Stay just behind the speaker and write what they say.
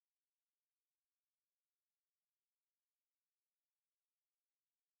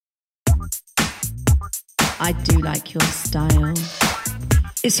I do like your style.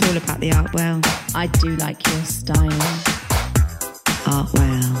 It's all about the Artwell. I do like your style.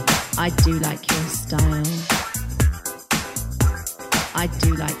 Artwell. I do like your style. I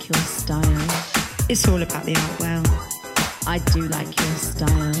do like your style. It's all about the Artwell. I do like your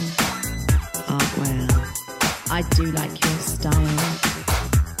style. Artwell. I do like your style.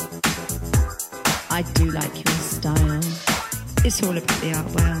 I do like your style. It's all about the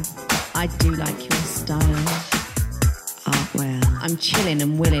Artwell. I do like your style. Artwell. I'm chilling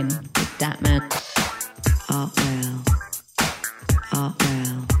and willing with that man. Artwell.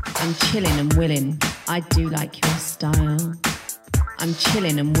 Artwell. I'm chilling and willing. I do like your style. I'm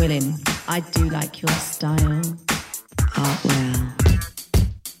chilling and willing. I do like your style. Artwell.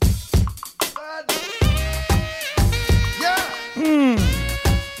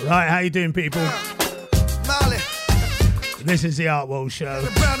 Right, how you doing, people? This is the Artwell Show.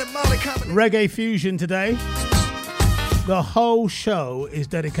 Reggae fusion today. The whole show is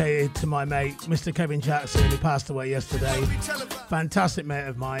dedicated to my mate, Mr. Kevin Jackson, who passed away yesterday. Fantastic mate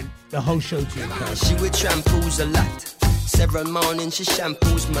of mine. The whole show to you, Kev. She would shampoos a lot. Several mornings she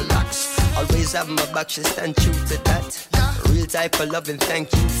shampoos my locks. Always have my back, she stand true to that. Real type of loving,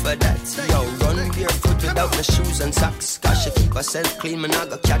 thank you for that. Yo, run barefoot without no shoes and socks. Cause she keep herself clean, man, I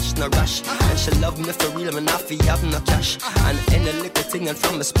got catch no rush. And she love me for real, man, I feel have no cash. And any little thing and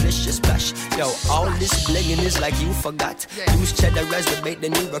from a splish, she splash. Yo, all this blinging is like you forgot. Use cheddar as the bait,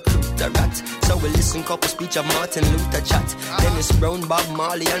 then you recruit the rat. So we listen couple speech of Martin Luther chat. Dennis Brown, Bob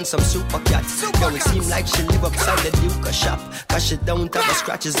Marley and some super cat. Yo, it seem like she live upside the Duke shop. Cause she don't have a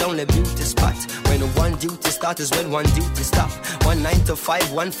scratch, it's only beauty spot. When one duty start is when one duty stop. 1 9 to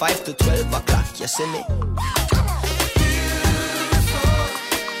 5, 1 5 to 12 o'clock, you see me?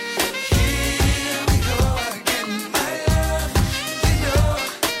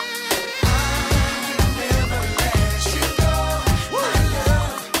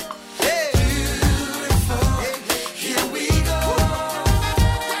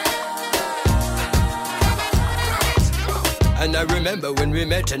 And I remember when we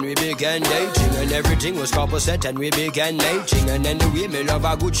met and we began dating, and everything was couple set and we began mating. And then the way me love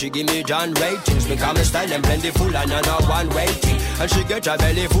her good, she give me John ratings. Become a style and plentiful and I know one waiting. And she get her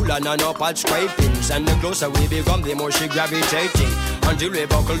belly full and I know pot scrapings. And the closer we become, the more she gravitating. Until we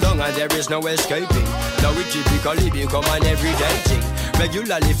buckle down and there is no escaping. Now we typically become an everyday thing.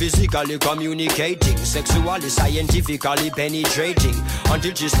 Regularly, physically communicating. Sexually, scientifically penetrating.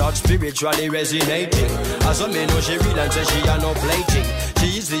 Until she starts spiritually resonating. As I may know she real and say she are no plating.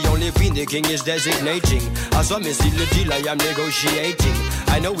 She is the only queen the king is designating. As I may see the deal I am negotiating.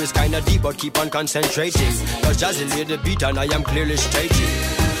 I know it's kinda deep but keep on concentrating. Cause Jazzy lay the beat and I am clearly stating.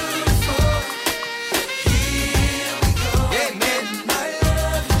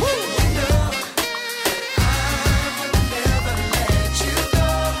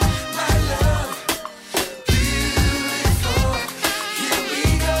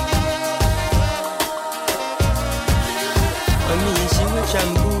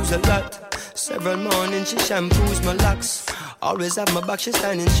 A lot. Several mornings she shampoos my locks. Always have my back, she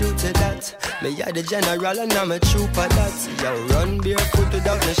standing true to that. Me are the general and I'm a trooper that. Yo, run barefoot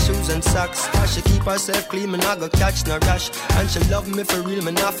without no shoes and socks. Cause she keep herself clean, man, I go catch no rash. And she love me for real,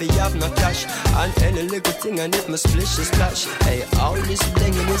 man, I feel have no cash. And any little thing and if my splish is splash. Hey, all this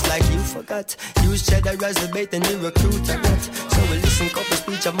blinging is like you forgot. Use cheddar as the bait and you recruit a rat. So we listen couple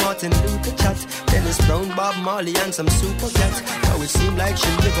speech of Martin Luther chat. Dennis Brown, Bob Marley and some super cat. Now it seem like she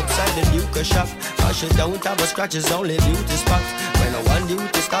live upside the Duke shop. Cause she don't have a scratch, it's only beauty spot. When one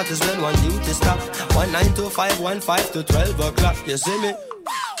duty start is when one duty stop. 1 9 to 5, 1 5 to 12 o'clock, you see me?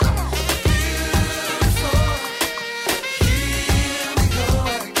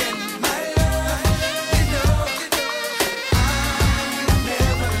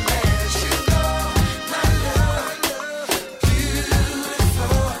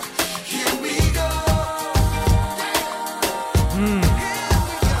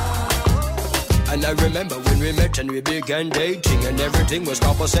 And I remember when we met and we began dating, and everything was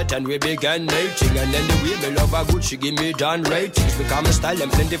couple set and we began mating. And then the way me love her good, she give me down ratings. Become a style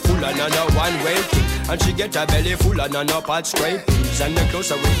and plentiful and I know one waiting. And she get her belly full and I know pot scrapings. And the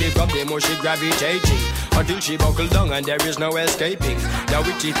closer we become, the more she gravitating. Until she buckle down and there is no escaping. Now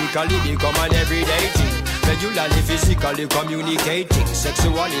we typically become an everyday thing. Regularly, physically communicating.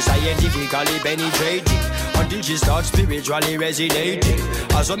 Sexually, scientifically penetrating. Until she starts spiritually resonating.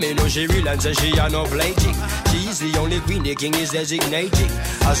 As I may know she real and say she are no plating. She is the only queen the king is designating.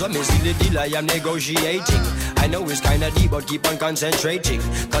 As I may see the deal I am negotiating. I know it's kinda deep but keep on concentrating.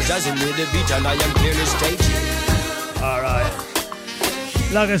 Cause as I made the beat and I am clearly stating. Alright.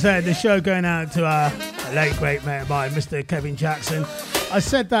 Like I said, the show going out to late great mate of mine, Mr. Kevin Jackson. I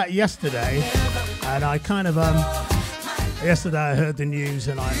said that yesterday, and I kind of yesterday I heard the news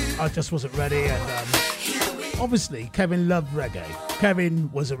and I just wasn't ready, and obviously Kevin loved reggae. Kevin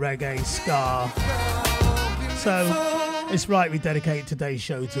was a reggae star, so it's right we dedicate today's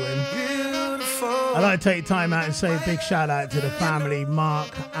show to him. I'd like to take time out and say a big shout out to the family: Mark,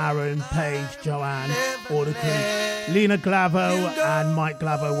 Aaron, Paige, Joanne, all the crew, Lena Glavo and Mike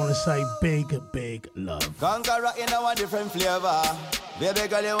Glavo. Want to say big love. Conqueror in a different flavor. Baby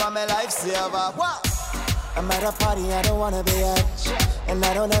girl, you want my lifesaver. What? I'm at a party I don't wanna be at, and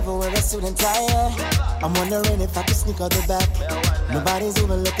I don't ever wear a suit and tie. I'm wondering if I can sneak out the back. Nobody's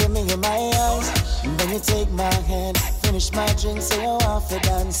even looking me in my eyes. And then you take my hand, finish my drink, say you want to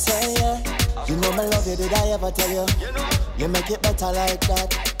dance, say yeah. You know me love you, did I ever tell you? You make it better like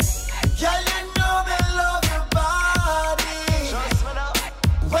that. Girl, you know me love your body.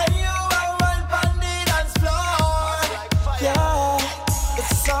 When you are one on the dance floor. Yeah,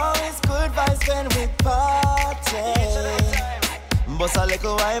 it's always good vibes when we party. Bust a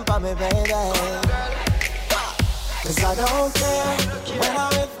little wine for me, baby. Cause I don't care when I'm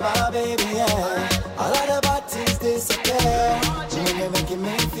with my baby, yeah. All of the bodies disappear. You're making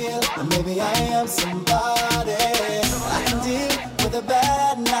me feel that maybe I am somebody. I can deal with the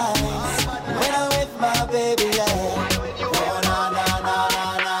bad nights when I'm with my baby, yeah. Oh, na, na, na, na,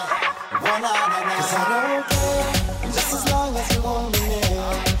 na. Oh, na, na, na. Cause I don't care, just as long as you hold me near.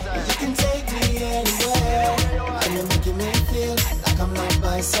 You can take me anywhere, and you're making me feel like I'm loved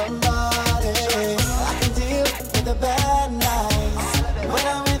by somebody. I can deal with the bad nights when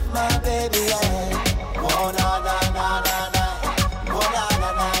I'm with my baby, yeah. Oh, na, na, na, na, na. Oh, na, na,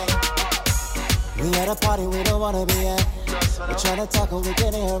 na. We at a party we don't wanna be at. We're trying to talk and we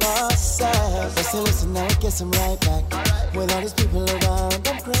can hear ourselves. But still listen now, we kiss them right back. With all these people around,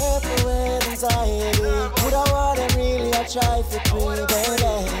 I'm crippled with anxiety. Would I want them really, I try for free,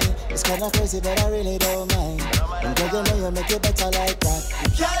 baby. It's kinda crazy, but I really don't mind. And girl, you know you make it better like that.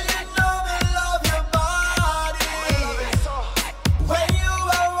 Girl, you know me love your body. When you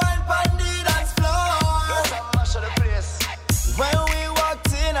are one on the dance floor. When we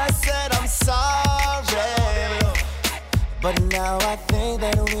walked in, I said I'm sorry. But now I think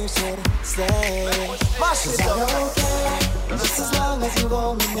that we should stay. Cause I don't care, just as long as you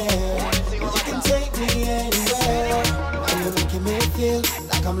hold me near. You can take me anywhere, and you're making me feel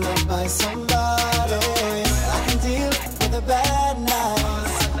like I'm loved by somebody. I can deal with the bad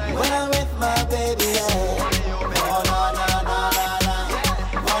nights when I'm with my baby, yeah. Oh, na, na, na, na, na.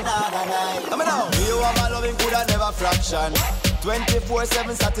 Oh, na, na, na. I mean, now, you are my loving good and never fraction.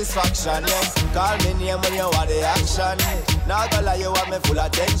 24/7 satisfaction, yes. Call me name when you want the action. Now gonna lie, you want me full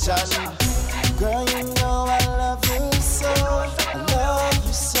attention. Girl, you know I love you so. I love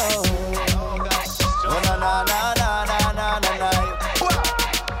you so. Oh, na na na na na na na na.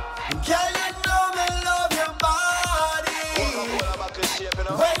 Girl, you know me love your body.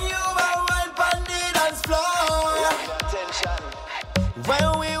 When you are one on the dance floor. When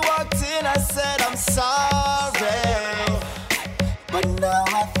we walked in, I said I'm sorry. But now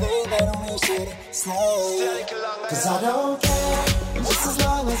I think that we should stay. Cause I don't care, just as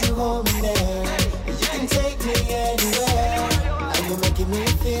long as you hold me there. You can take me anywhere, and you're making me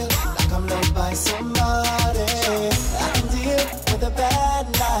feel like I'm loved by somebody. I can deal with the bad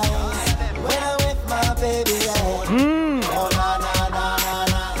nights when I'm with my baby, yeah. Oh, na, na, na, na,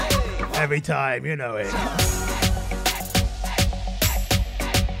 na. Every time, you know it.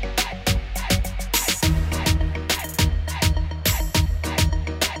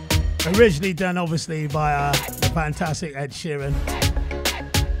 Originally done, obviously, by the fantastic Ed Sheeran.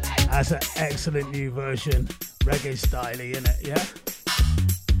 That's an excellent new version. Reggae style-y, isn't it? Yeah?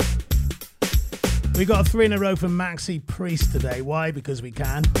 We got 3 in a row from Maxi Priest today. Why? Because we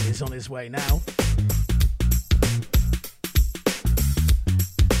can. It's on its way now.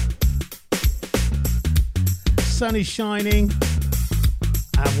 Sun is shining.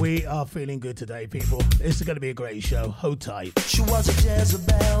 And we are feeling good today, people. This is going to be a great show. Hold tight. She was a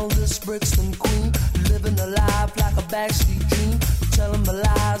Jezebel, this Brixton queen, living a life like a backstreet dream, telling the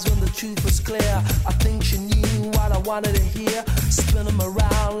lies when the truth was clear. I think she knew what I wanted to hear, spin them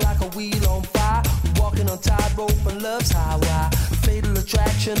around like a wheel on fire, walking on tightrope and love's highway. Fatal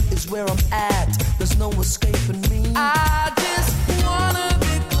attraction is where I'm at. There's no escaping me. I just wanna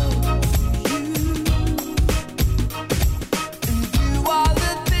be close to you, and you are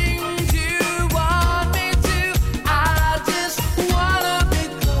the things you want me to. I just wanna be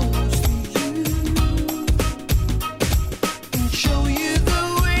close to you and show you the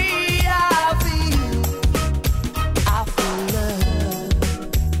way I feel. I feel love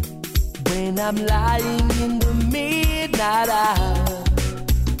when I'm lying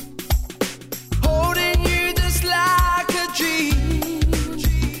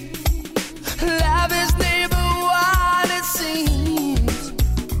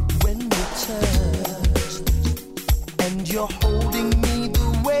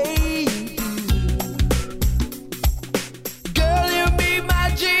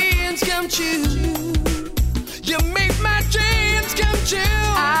want you. You make my dreams come true.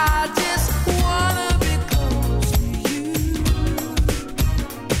 I just wanna be close to you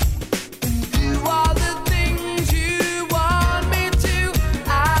and do all the things you want me to.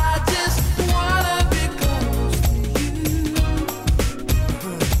 I just wanna be close to you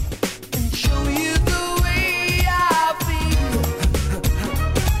and show you the way I feel.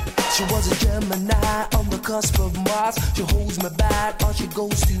 She was a Gemini on the cusp of Mars. She holds me back or she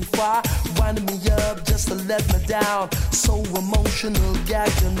goes too far, winding me up just to let me down. So emotional,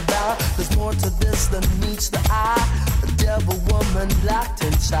 gagged and bound. There's more to this than meets the eye. A devil woman locked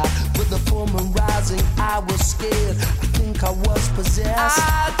inside. With the full moon rising, I was scared. I think I was possessed.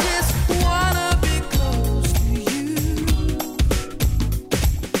 I just wanna be close to you.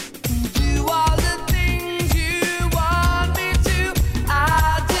 Do all the things you want me to. I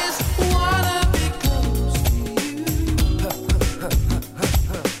just wanna be close to you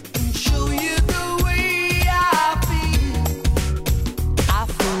and show you the way I feel. I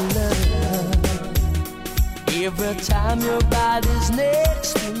feel love every time your body's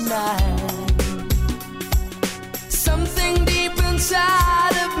next to mine. Something deep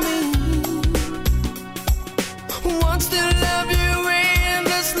inside of me wants to love you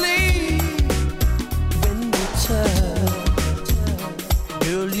endlessly. When you touch,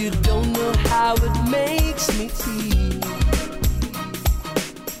 girl, you don't know how it makes me feel.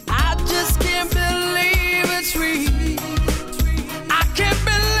 I just can't believe it's real. I can't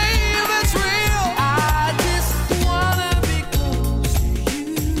believe it's real. I just wanna be close to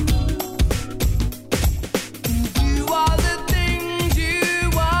you and do all the things you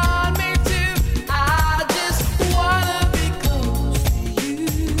want me to. I just wanna be close to you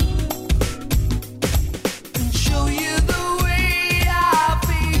and show you the way I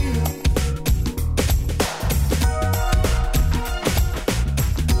feel.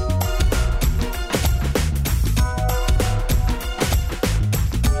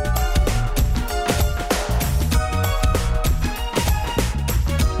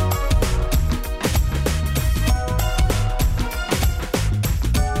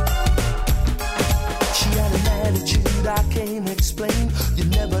 She had an attitude I can't explain. You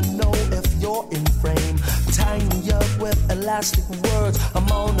never know if you're in frame. Tying me up with elastic words. I'm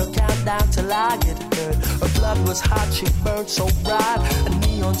on a countdown till I get hurt. Her blood was hot, she burned so bright. A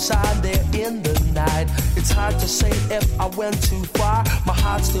neon sign there in the night. It's hard to say if I went too far. My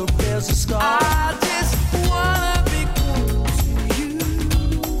heart still bears a scar. I just wanna be close to you.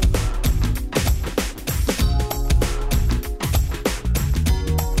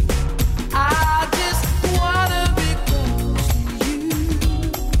 I just wanna be close to you.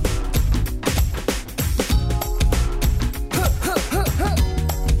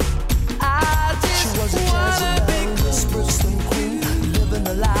 I just wanna be close to you. Living a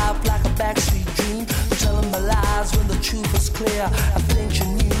life like a backstreet dream. Telling my lies when the truth was clear. I think you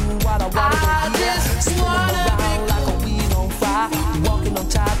knew what I wanted to hear. Spinning around like a wheel on fire. Walking on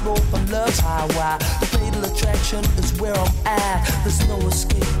tightrope on love's highway. The fatal attraction is where I'm at. There's no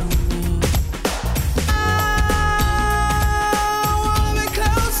escaping me. I wanna be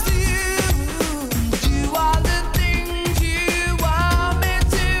close to you. Do all the things you want me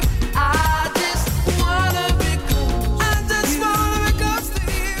to. I just wanna be close. I just wanna be close to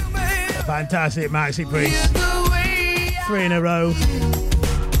you, baby. Fantastic, Maxi Priest. The way 3 in a row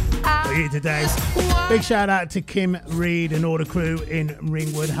for you today. Big shout out to Kim Reed and all the crew in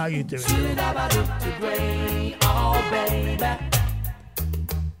Ringwood. How you doing? Oh, baby.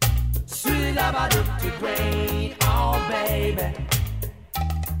 Sweet oh, baby.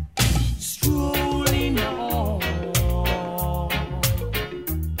 Strolling on.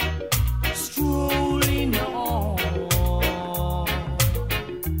 Strolling on.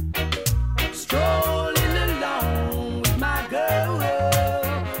 Strolling along with my girl.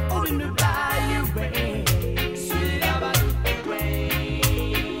 Holding the bayou rain. Sweet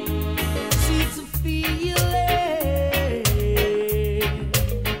rain. She's a feeling.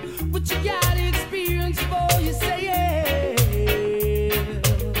 What you got experience for, you say, yeah.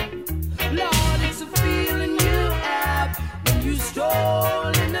 Lord, it's a feeling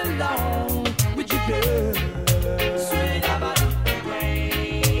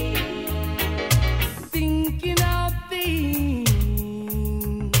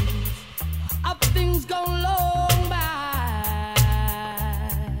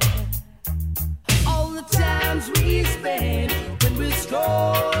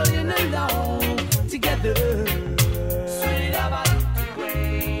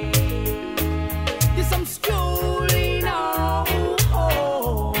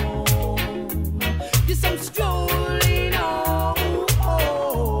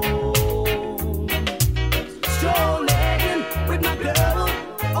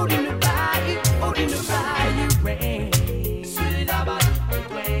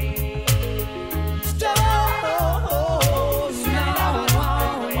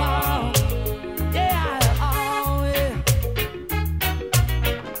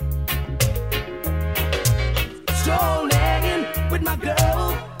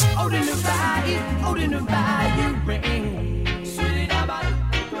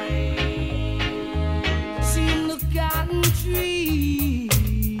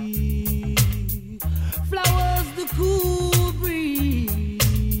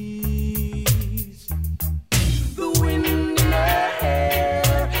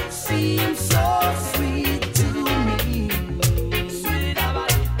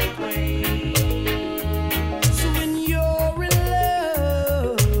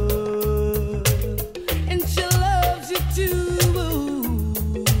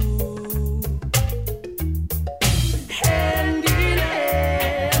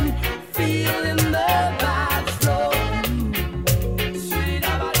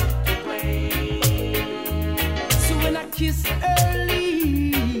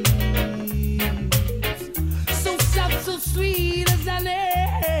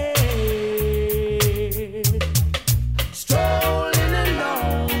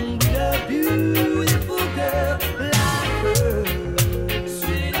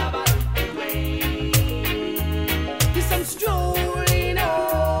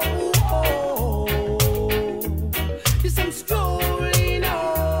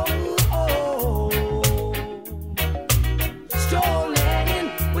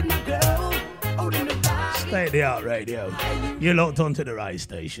State-of-the-art radio. You're locked onto the right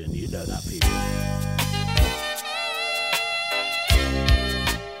station. You know that, people.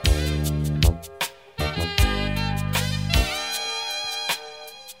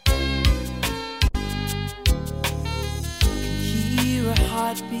 Hear a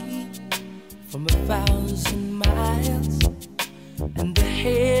heartbeat from 1,000 miles, and the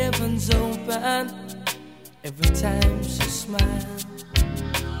heavens open every time she smiles.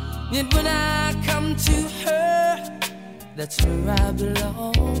 Yet when I come to her, that's where I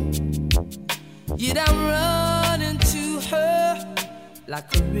belong. Yet I'm running to her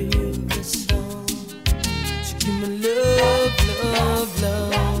like a river song. She give me love, love,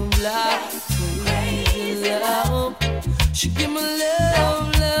 love, love, crazy love. She give me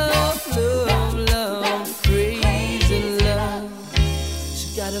love, love, love, love, crazy love.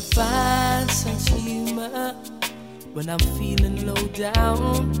 She gotta find sense of humor when I'm feeling low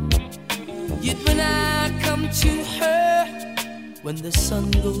down. Yet when I come to her, when the sun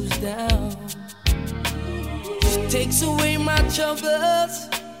goes down, she takes away my troubles,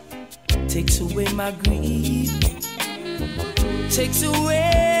 takes away my grief, takes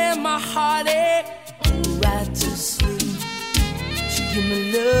away my heartache, right to sleep. She give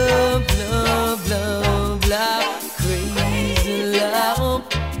me love, love, love, love, crazy love.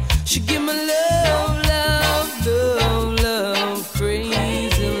 She give me love, love, love, love,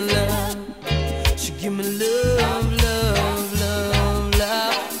 crazy love. She give me love, love, love,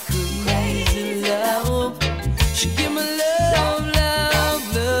 love, crazy love. She give me love,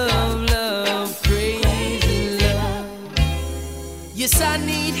 love, love, love, crazy love. Yes, I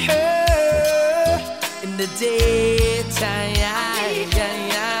need her in the daytime,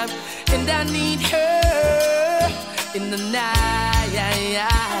 and I need her in the night.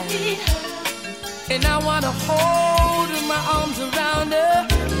 And I wanna hold her, my arms around her,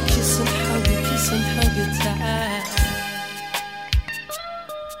 kiss and hug her tight.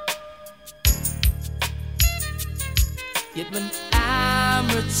 Yet when I'm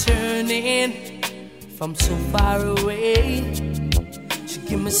returning from so far away, she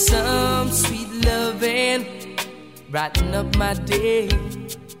give me some sweet loving, brighten up my day.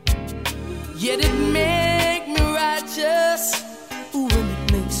 Yet it make me righteous, ooh, and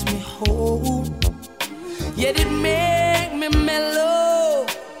it makes me whole. Yet it make me mellow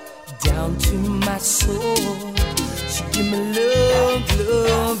down to my soul. She give me love,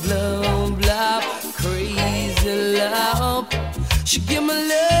 love, love, love, crazy love. She give me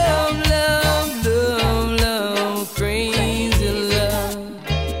love, love, love, love, crazy love.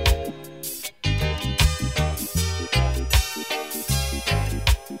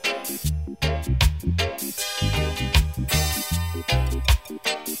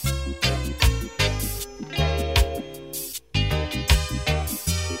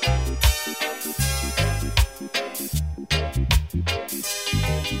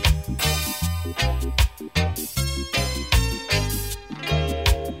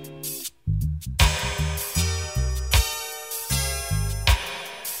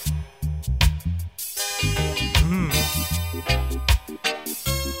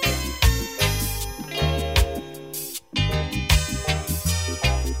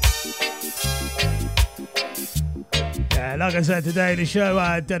 Like I said today, the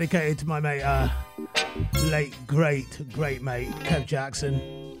show dedicated to my mate, late great mate, Kev Jackson.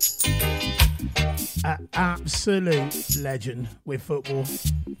 An absolute legend with football.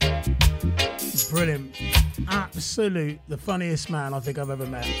 Brilliant. Absolute, the funniest man I think I've ever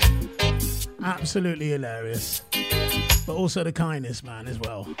met. Absolutely hilarious. But also the kindest man as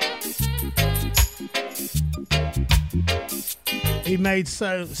well. He made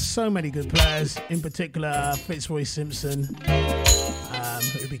so many good players, in particular Fitzroy Simpson,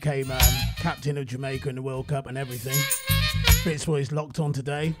 who became captain of Jamaica in the World Cup and everything. Fitzroy's locked on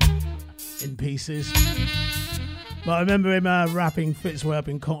today, in pieces. But I remember him wrapping Fitzroy up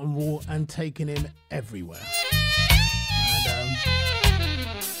in cotton wool and taking him everywhere. And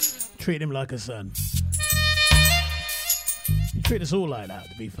treating him like a son. He treated us all like that,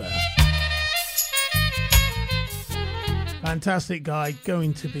 to be fair. Fantastic guy,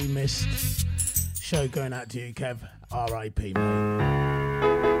 going to be missed. Show going out to you, Kev. R.I.P. mate.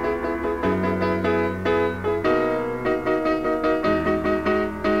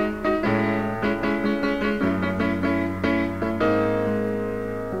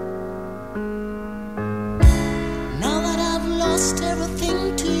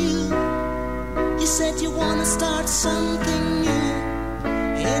 Start something new,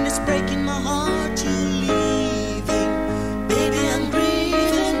 and it's breaking my heart you're leaving. Baby, I'm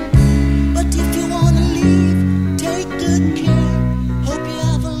breathing, but if you wanna leave, take good care. Hope you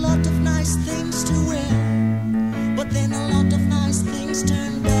have a lot of nice things to wear.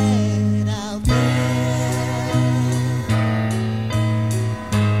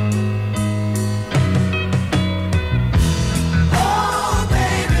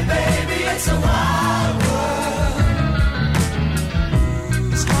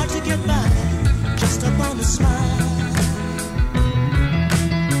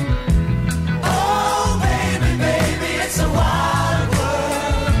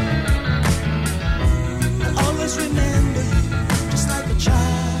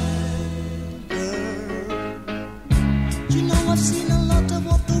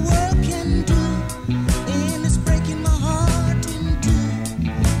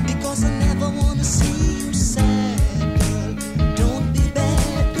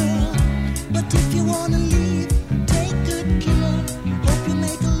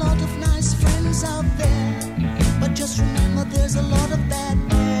 bad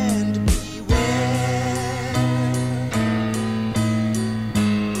and beware.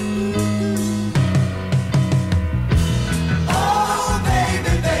 Oh,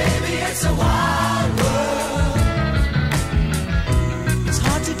 baby, baby, it's a wild world. It's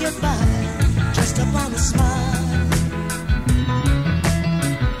hard to get by just upon a smile.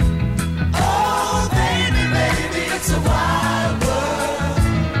 Oh, baby, baby, it's a wild world.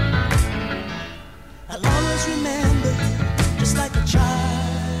 I'll always remember you just like a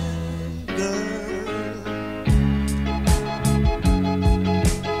child, girl.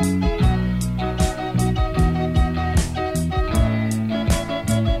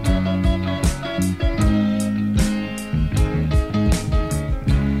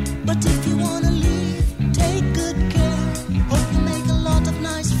 But if you wanna leave, take good care. Hope you make a lot of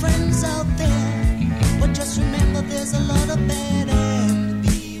nice friends out there. But just remember there's a lot of bad and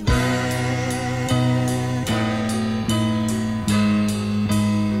beware.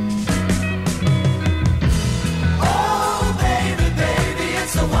 Oh, baby, baby,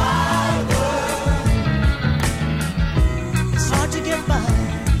 it's a wild world. It's hard to get by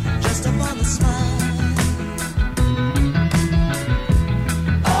just upon a smile.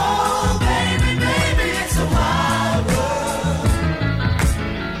 Oh, baby, baby, it's a wild world.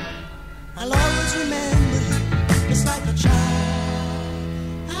 I'll always remember you just like a child.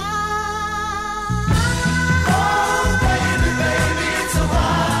 Oh, baby, baby, it's a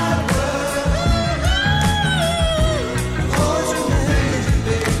wild world. I'll always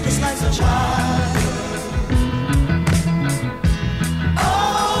remember you just like a child.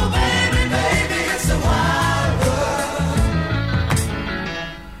 Oh, baby, baby, it's a wild world.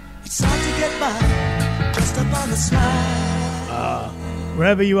 It's hard to get by just upon a smile.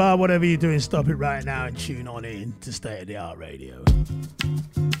 Wherever you are, whatever you're doing, stop it right now and tune on in to State of the Art Radio.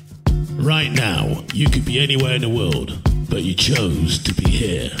 Right now, you could be anywhere in the world, but you chose to be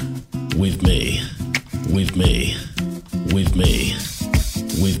here with me, with me, with me,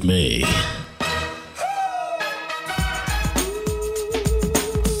 with me.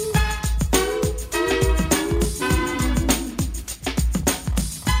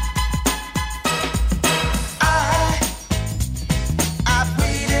 I've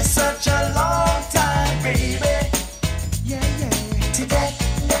waited such a long time, baby, Yeah, yeah. to get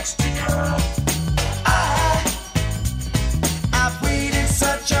next to you. I've waited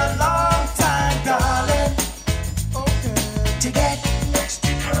such a long time, darling, Okay. to get next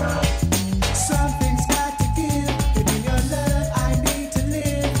to you. Something's got to give. Give me your love. I need to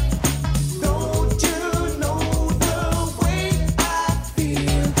live. Don't you know the way I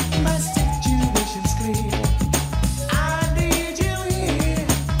feel? My situation's clear. I need you here,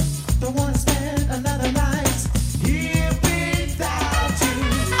 Don't wanna spend another night. here without you.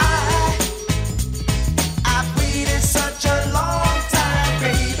 I've waited such a long time,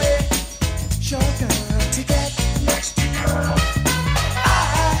 baby, Sure, girl. to get next to you.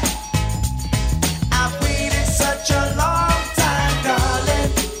 I've waited such a long time,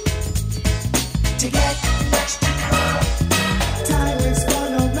 darling, to get next to you. Time is for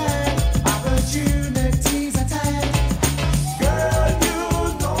no man. Opportunities are tight. Girl, you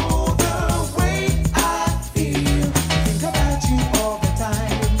know the way I feel. Think about you all the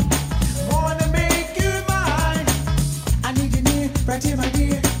time. Wanna make you mine. I need you near, right here, my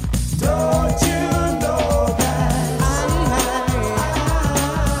dear. Don't you know that I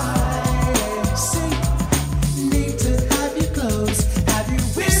see. Need to have you close. Have you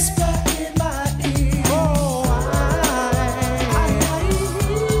whisper in my ear. Oh, I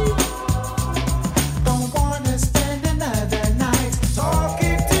don't wanna spend another night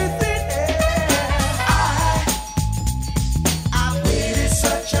talking to thin air. I've waited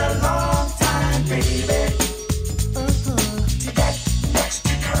such a long time, baby, to get next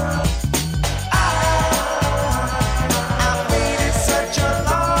to you. I've waited such a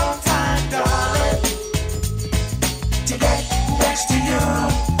long time, darling, to get next to you.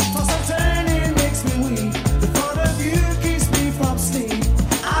 For some turning makes me weak. The thought of you keeps me from sleep.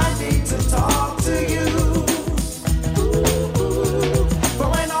 I need to talk to you. But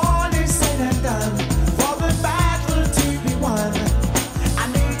when all is said and done, for the battle to be won, I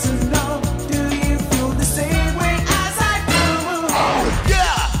need to know, do you feel the same way as I do?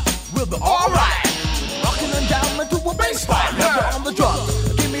 Yeah, we'll be alright. Rocking and down to a bass line. You're on the drum,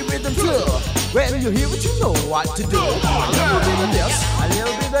 give me rhythm too. When you hear it, you know what to do. A little bit of this, a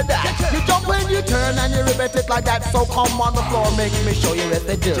little bit of that. You jump and you turn and you repeat it like that. So come on the floor, make me show you what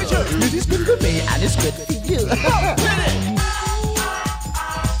they do. It is good for me and it's good for you.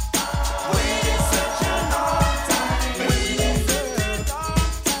 Waited such a long time, baby,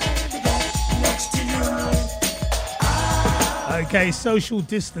 to get next to you. Okay, DJ Social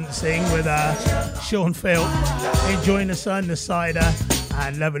Distancing with Sean Phil, enjoying the sun, the cider,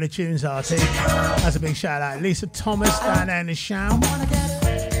 and loving the tunes, Artie. That's a big shout out. Lisa Thomas down there in the Sham,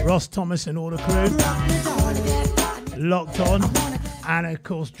 Ross Thomas and all the crew, locked on, and of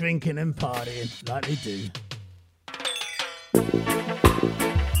course drinking and partying like they do.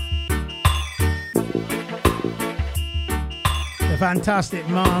 The fantastic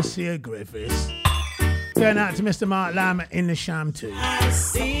Marcia Griffiths. Going out to Mr. Mark Lamb in the Sham too. I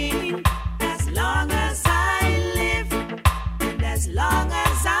sing as long as I live, and as long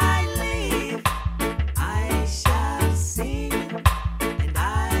as I live, I shall sing, and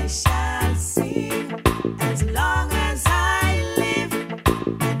I shall sing. As long as I live,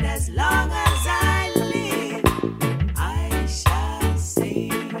 and as long as I live, I shall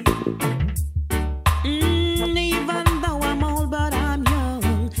sing. Even though I'm old, but I'm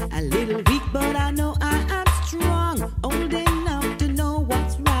young, a little weak, but I know I am strong, old enough to know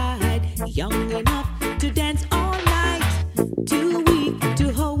what's right, young enough to dance all night, too weak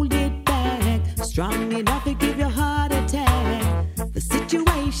to hold it back, strong enough to give your heart attack. The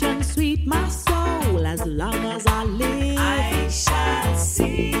situation sweet my soul, as long as I live, I shall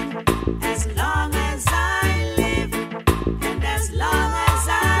sing. As long as I live, and as long as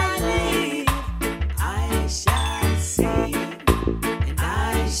I live, I shall sing, and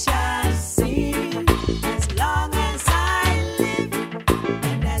I shall sing. As long as I live,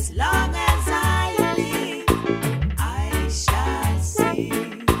 and as long as I live, I shall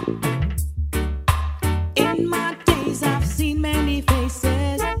sing. In my days I've seen many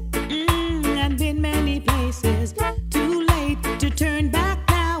faces, and been many places. Too late to turn back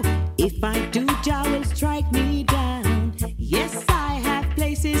now. If I do, Jah will strike me down. Yes, I have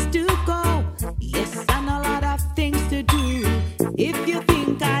places to go. Yes, and a lot of things to do. If you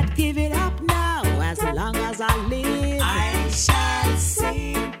think I'd give it up now, as long as I live, I shall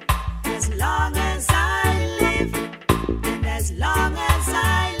sing. As long as I live, and as long as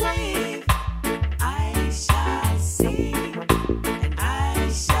I live, I shall sing, and I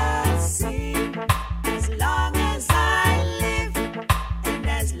shall sing. As long as I live, and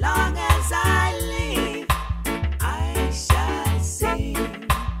as long as I live, I shall sing.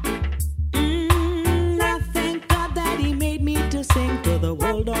 I thank God that He made me to sing to the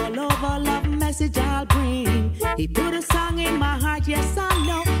world all over. Love message I'll bring. He put a song in my heart, yes I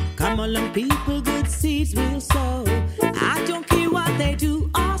know. Come along, people, good seeds will sow. I don't care what they do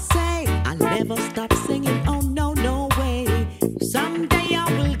or say. I'll never stop singing. Oh no, no way. Someday I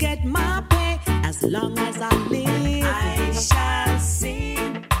will get my pay. As long as I live, I shall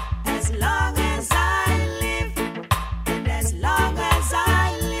sing. As long as I live, and as long as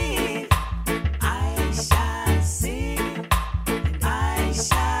I live, I shall sing, and I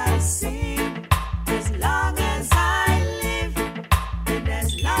shall sing. As long as I live, and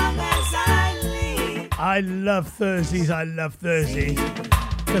as long as I live. I love Thursdays,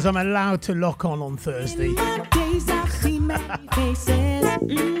 because I'm allowed to lock on Thursday. In my days I've seen many faces,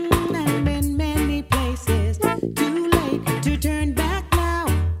 and been many places. Too late to turn back now.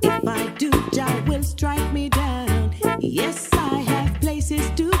 If I do, Jah will strike me down. Yes, I have places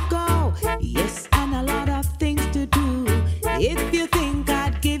to go. Yes, and a lot of things to do. If you think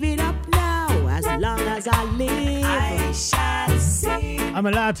I'd give it up now, as long as I live, I shall sing. I'm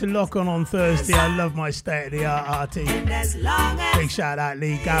allowed to lock on Thursday. I love my state-of-the-art arty. And as long as Big shout out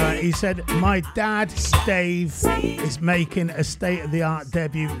Lee Garrett. He said, my dad, Dave, is making a state-of-the-art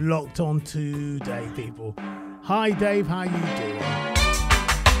debut. Locked on today, people. Hi, Dave. How you doing?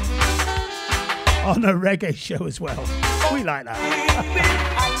 On a reggae show as well. We like that.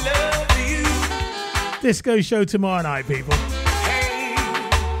 Disco show tomorrow night, people.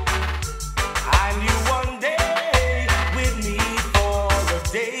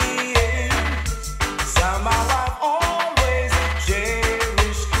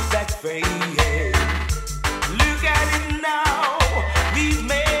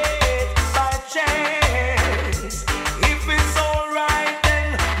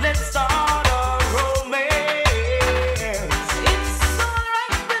 it's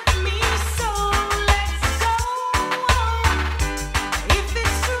alright with me, so let's go.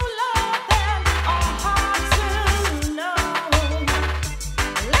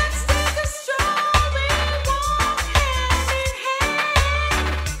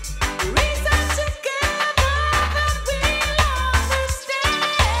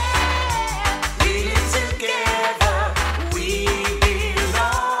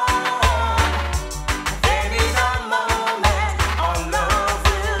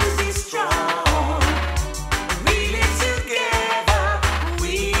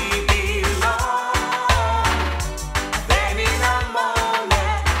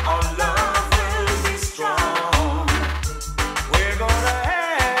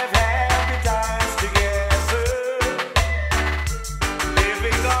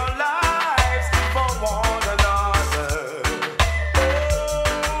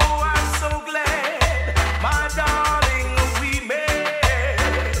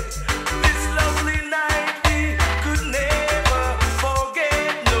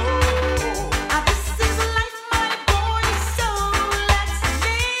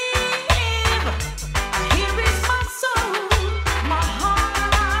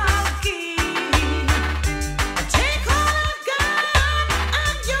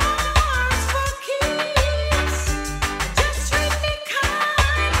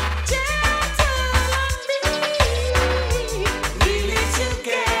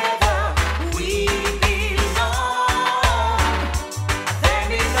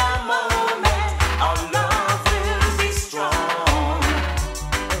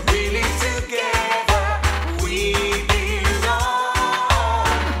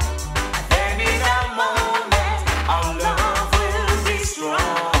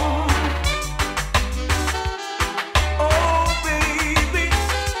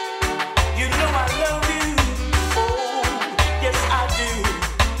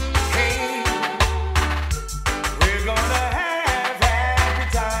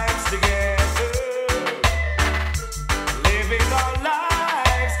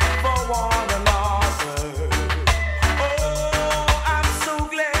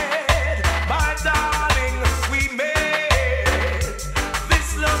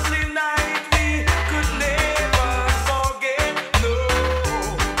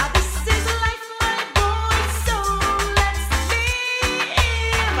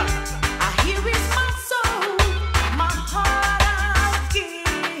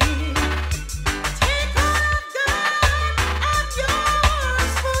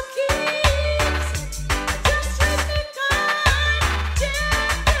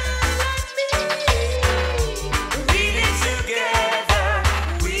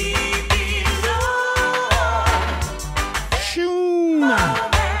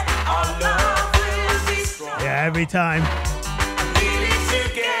 Every time.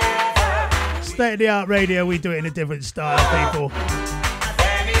 State of the art radio, we do it in a different style, people.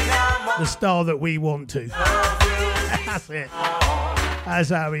 The style that we want to. That's it. That's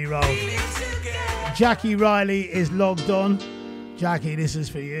how we roll. Jackie Riley is logged on. Jackie, this is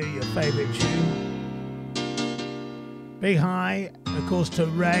for you, your favourite tune. Big hi, of course, to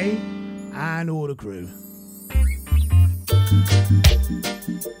Ray and all the crew.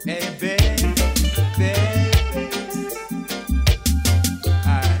 Hey, baby, baby.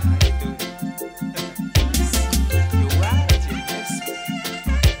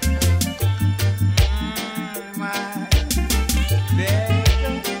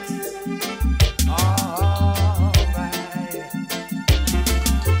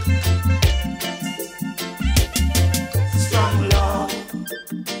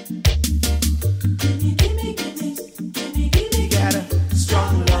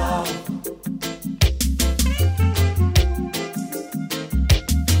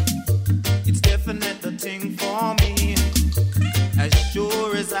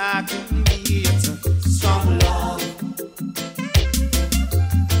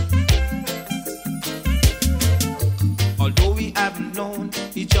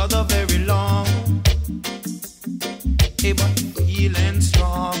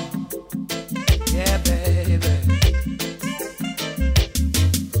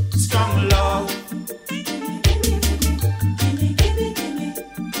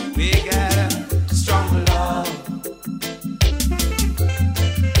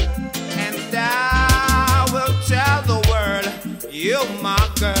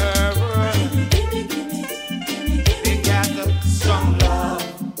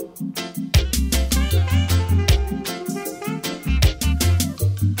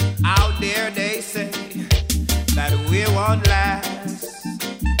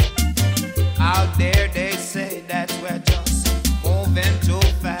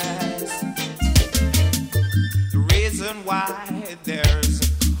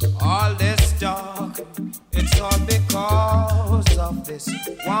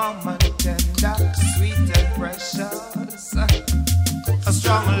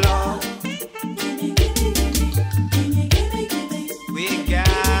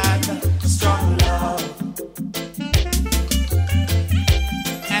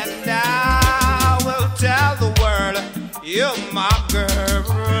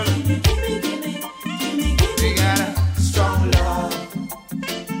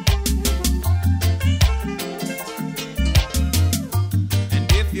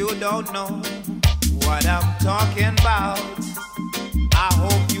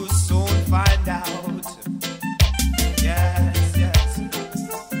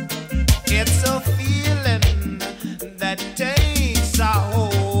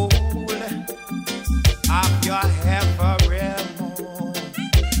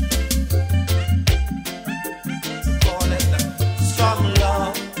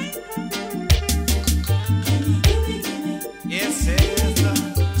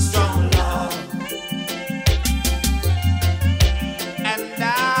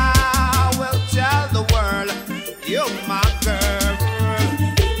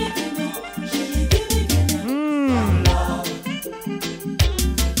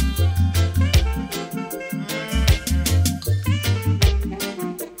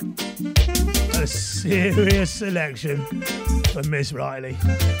 Selection for Miss Riley.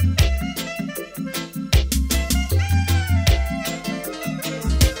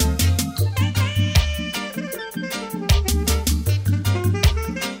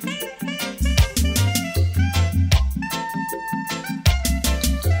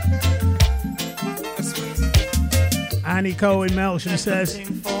 Annie Cole in Melsham says,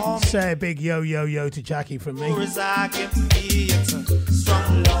 say a big yo yo yo to Jackie from me.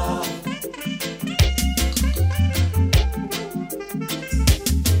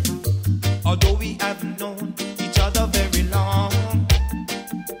 Although we haven't known each other very long,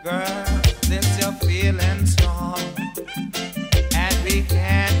 girl, this you're feeling strong, and we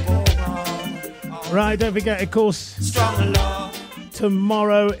can't go wrong. Right, don't forget, of course, Strong love.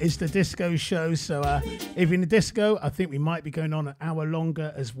 Tomorrow is the disco show, so if you're in the disco, I think we might be going on an hour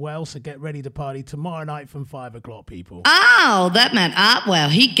longer as well, so get ready to party tomorrow night from 5 o'clock, people. Oh, that meant Artwell.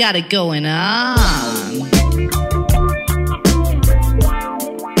 He got it going on.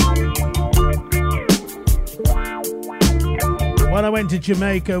 When I went to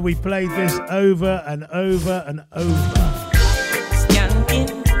Jamaica, we played this over and over and over.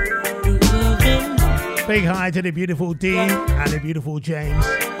 Big hi to the beautiful Dee and the beautiful James.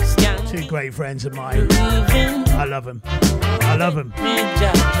 Two great friends of mine. I love them. I love them.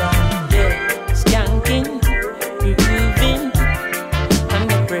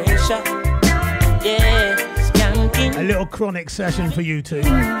 pressure. Yeah, skanking. A little chronic session for you two.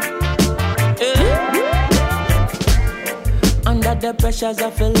 Under the pressures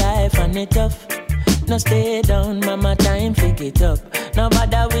of your life and it tough. No stay down, mama, time pick it up. No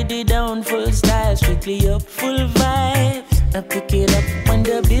bother with the down, full style, strictly up, full vibes. Now pick it up when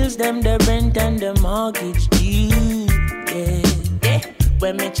the bills, them, the rent and the mortgage due. Yeah, yeah.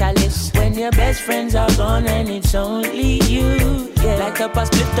 When me chalice, when your best friends are gone and it's only you. Yeah, like up a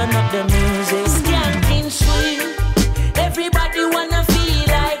split, turn up the music. Skanking sweet. Everybody wanna feel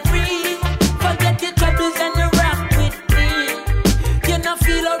like free. Forget your troubles and the rock with me. You know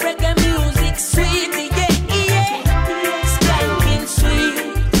feel a reggae music sweet. Yeah, yeah. Skanking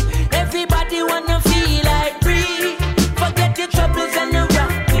sweet. Everybody wanna feel like free. Forget your troubles and the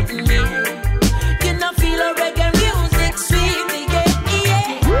rock with me. You know feel a reggae music sweet. Yeah,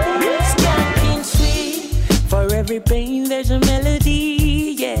 yeah. Skanking sweet. For every pain there's a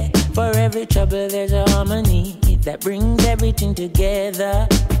melody. Yeah. For every trouble there's a harmony that brings everything together.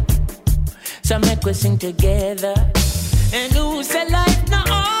 So make we sing together. And who said life no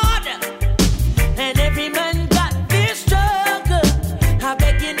order? And every man got this struggle. I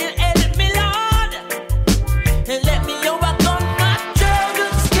beg you to help me, Lord, and let me overcome my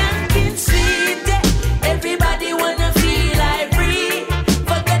struggles. Skanking sweet, everybody wanna feel like free.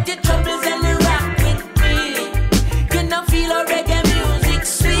 Forget your troubles and rock with me. You know feel a reggae music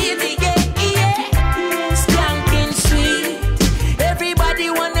sweet, yeah, yeah. Skanking sweet, everybody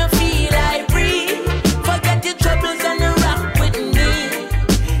wanna feel like free. Forget your troubles and rock with me.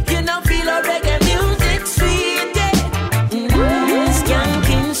 You know feel a reggae music sweet, yeah.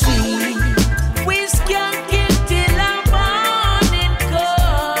 Skanking sweet, we skanking till our morning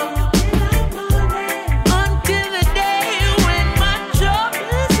come. Until the day when my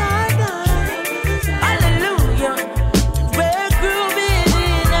troubles are gone. Hallelujah, we're grooving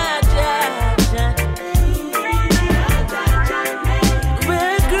in our junction.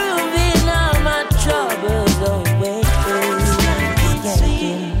 We're grooving all my troubles away.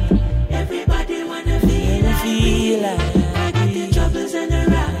 Skanking, everybody wanna feel like the troubles and the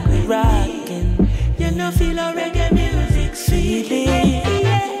rockin'. You know feel a reggae music sweetly.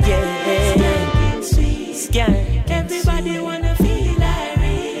 Yeah, skank. Everybody wanna feel like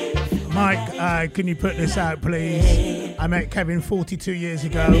Mike, can you put this out, please? I met Kevin 42 years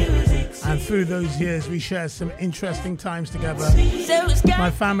ago, and through those years we shared some interesting times together. My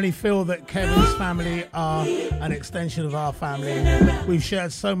family feel that Kevin's family are an extension of our family. We've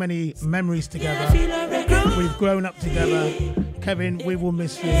shared so many memories together. We've grown up together. Kevin, we will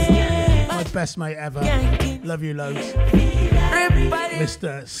miss you. My best mate ever. Love you loads.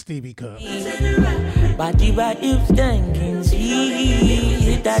 Mr. Stevie Kirk. Body body skanking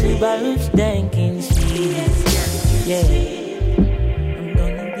sweet. Body body skanking sweet. Yeah, I'm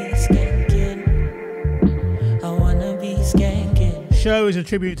gonna be skanking. I wanna be skanking. Show is a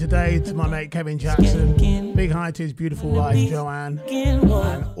tribute today to my mate Kevin Jackson. Big hi to his beautiful wife Joanne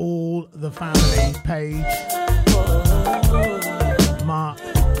and all the family. Paige, Mark,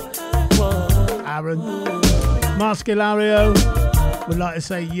 Aaron, Marscalario. Would like to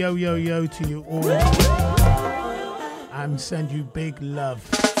say yo yo yo to you all and send you big love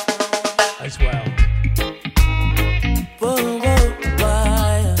as well.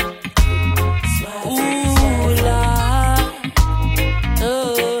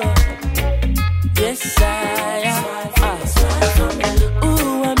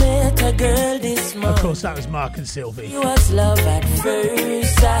 Of course, that was Mark and Sylvie. It was love at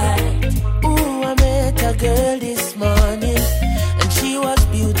first sight. Ooh, I met a girl this morning, and she was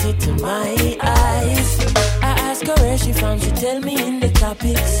beauty to my eyes. I asked her where she from, she tell me in the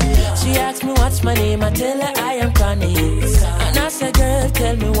topics. She asked me what's my name, I tell her I am Chronix. And I said, girl,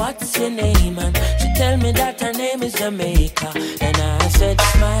 tell me what's your name, and she tell me that her name is Jamaica. And I said,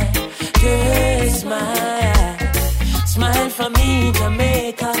 smile, girl, smile. Smile for me,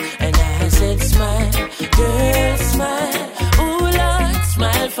 Jamaica. And I said, smile, girl, smile. Ooh, Lord,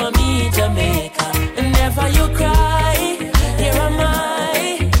 smile for me, Jamaica. And never you cry, here am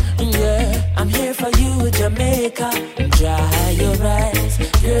I. Yeah, I'm here for you, Jamaica. Dry your eyes,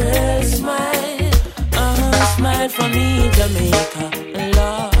 girl, smile. Smile for me, Jamaica.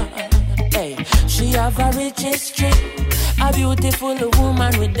 Lord, hey, she have a rich history. A beautiful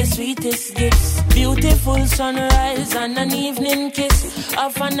woman with the sweetest gifts. Beautiful sunrise and an evening kiss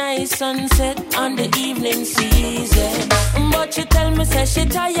of a nice sunset on the evening season. But she tell me, say she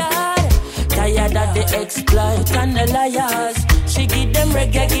tired. Tired of the exploit and the liars. She give them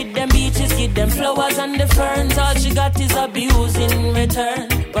reggae, give them beaches, give them flowers and the ferns. All she got is abuse in return.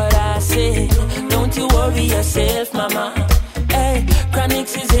 But I say, don't you worry yourself, mama. Hey,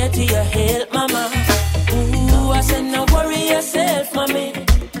 Chronix is here to your help, mama. Ooh, I said no worry yourself, mommy.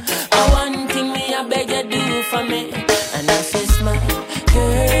 One thing me I beg you do for me. And I say smile,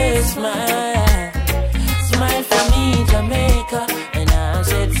 girl, smile. Smile for me, Jamaica. And I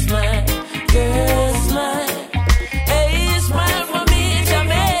said smile, girl, smile. Hey, smile for me,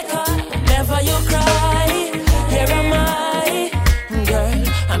 Jamaica. Never you cry, here am I. Girl,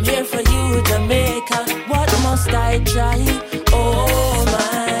 I'm here for you, Jamaica. What must I try? Oh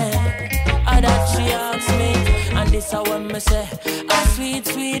my, that she asks me. And this how when me say, a sweet,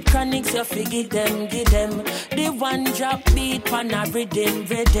 sweet Chronix, you fi give them. The one drop beat pan a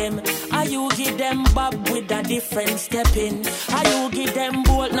rhythm. Are you give them bob with a different step in? Are you give them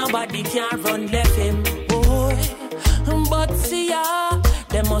bolt, nobody can run left him. Boy, but see ya,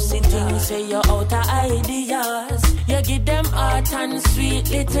 them must see things say you're out of ideas. You give them art and sweet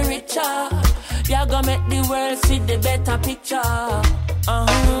literature. You gonna make the world see the better picture.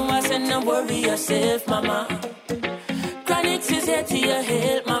 I said no worry yourself, mama. Chronix is here to your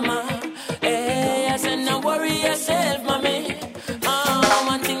help, mama. Hey, I said no worry yourself, mommy.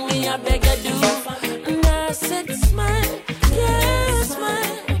 One thing me I beg you do. And I said smile, yeah,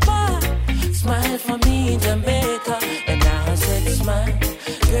 smile, boy. Smile for me, Jamaica. And I said smile,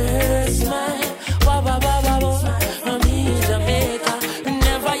 girl, smile, ba ba ba ba ba. For me, Jamaica.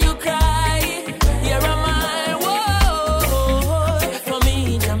 Never you cry, here am I, whoa. For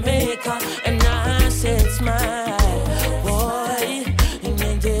me, Jamaica. And I said smile.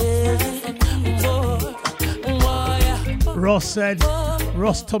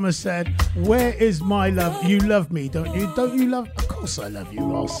 Ross Thomas said, where is my love? You love me, don't you? Don't you love? Of course I love you,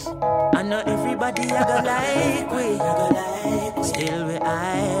 Ross. I know everybody I go like we, still we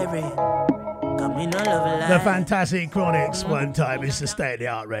irie. Come in all of life. The fantastic Chronix one time is the state of the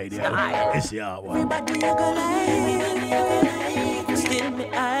art radio. It's the art one. Everybody I go like, still we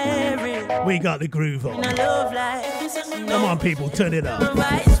irie. We got the groove on. Come on, people, turn it up.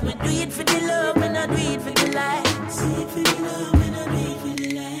 We do it for the love, and I do it for the lights. Do it for the love, and I do it for the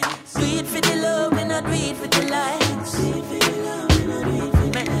lights. Do it for the love, and I do it for the lights. Do it for the love, and I do it for the lights.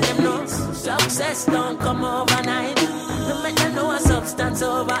 Make them know success don't come overnight. Don't make them know a substance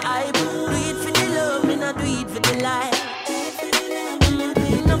over hype. Do it for the love, and I do it for the lights.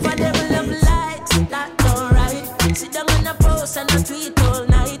 Enough of them love lights, that's alright. Sit down on a post and a tweet all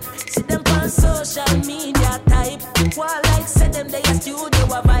night. Sit them on social media type. While like said them they a studio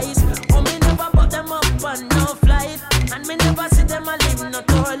advice. Oh, me never put them up on no flight. And me never see them a live no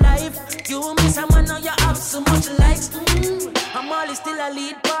tour life. You miss someone now you have so much likes. I'm always still a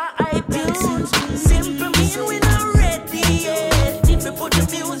lead by iTunes. Simple mean we not ready yet. If we put the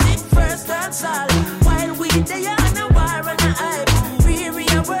music first, that's all. While we they on a war and a hype. We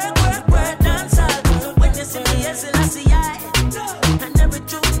a work, dance all. When you see me, yes, I see I. And every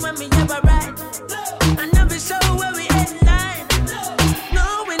tune when me ever write. And every show where we headline.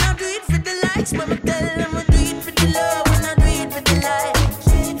 No, we not do it for the likes, but we tell them we do it for the love. We not do it for the likes.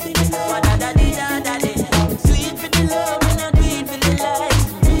 Do it for the love, da-da-dee-da-da-dee. Do it for the love, we not do it for the likes.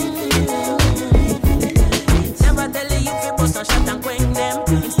 Never tell you if you bust a shot and quench them.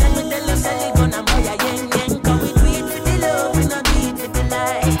 Instead we tell you sell it gun and buy a yen yen. Cause we do it for the love, we not do it for the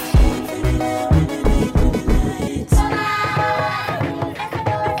likes.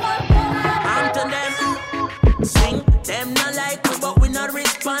 Swing, them not like we, but we not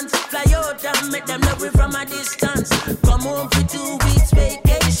respond. Fly out and make them love we from a distance. Come home for 2 weeks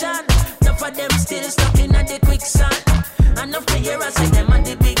vacation. Enough of them still stuck in the quicksand. Enough to hear us say them are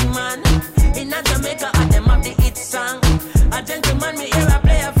the big man. In a Jamaica and them have the hit song. A gentleman me hear a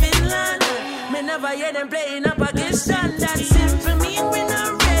play a Finland. Me never hear them playing a Pakistan. That simple mean we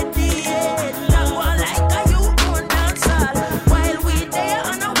not ready yet. That one like a you gon' dance all. While we there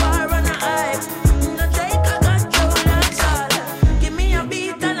on a war on a hype. No take a control and all. Give me a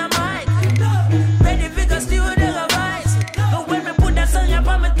beat and a mic. Ready for the studio advice. But when me put that song up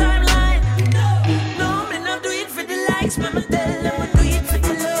on my timeline. No, me not do it for the likes. Me tell them we do it for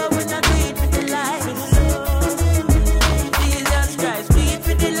the love. We not do it for the likes. Jesus Christ, do it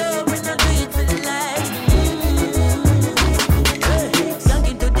for the love. We not do it for the likes. Song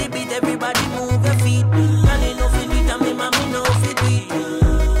into the beat, everybody move your feet. Girl, you know fi do it and me mommy know fi do it.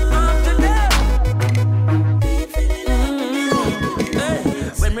 After that,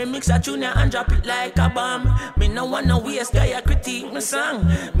 when we mix a tune and drop it like a bomb. Me no wanna waste guy a critique my song.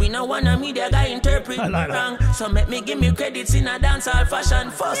 Me no wanna media guy interpret I like wrong. So make me give me credits in a dancehall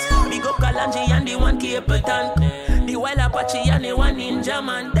fashion first. Big up Kalanji and the one Capleton. The Wild Apache and the one Ninja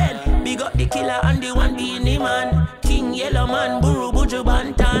Man. Then big up the Killer and the one Beanie Man. King Yellow Man, Buru Buju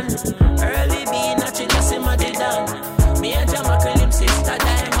Bantan. Early B, Nachi Lassie Madidan. Me and Jamaica Lim Sis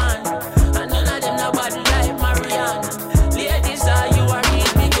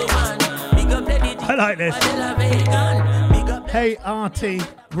this. Hey, Artie,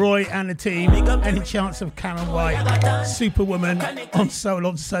 Roy and the team. Any chance of Karen White, Superwoman on Soul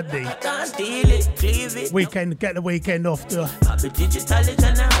on Sunday? Weekend, get the weekend off to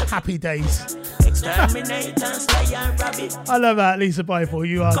happy days. I love that, Lisa Byford.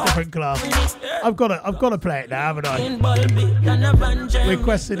 You are a different class. I've got to play it now, haven't I?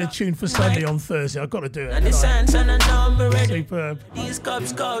 Requested a tune for Sunday on Thursday. I've got to do it. Superb.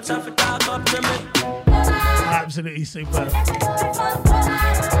 Absolutely superb.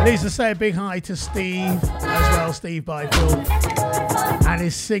 Lisa, say a big hi to Steve as well, Steve Byfield. And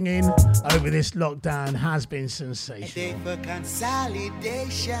his singing over this lockdown has been sensational. For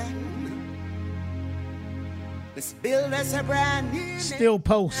consolidation. Let's build us a brand new Still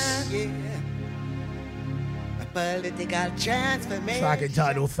Pulse. Yeah. A political transformation. Track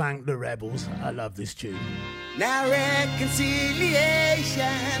entitled Thank the Rebels. I love this tune. Now reconciliation.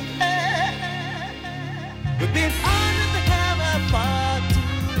 We've been under the hammer for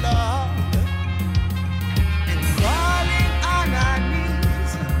too long. And crawling on our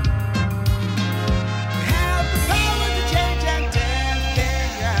knees. We have the power to change and turn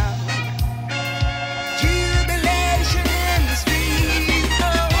things around. Jubilation in the streets.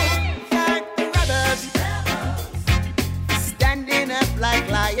 Oh, thank the rebels. Standing up like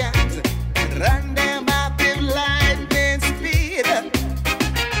lions and run them out with lightning speed.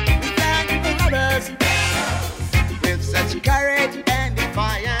 We thank the rebels. With such courage and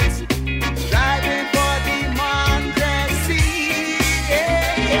defiance, striving for democracy.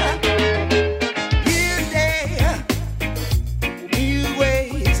 Yeah. New day, new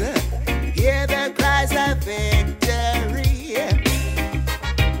ways, hear the cries of victory.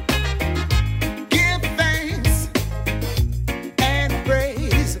 Give thanks and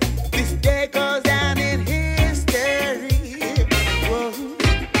praise. This day goes down in history. Whoa.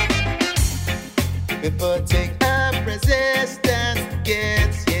 Before take resistance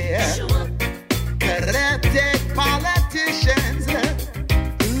against, yeah, corrupted politicians,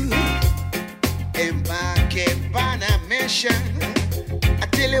 embarking on a mission. I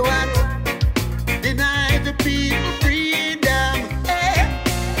tell you what, deny the people freedom. Hey.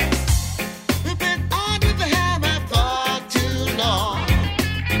 We've been under the hammer for too long,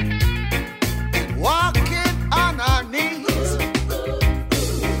 and walking on our knees.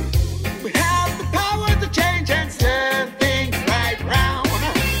 We have the power to change and turn things right round.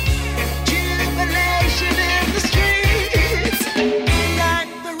 Jubilation in the streets. Thank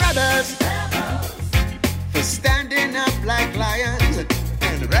the rebels for standing up like lions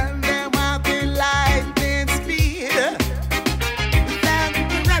and run them out in lightning speed. Thank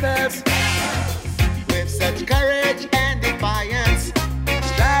the rebels with such courage and defiance,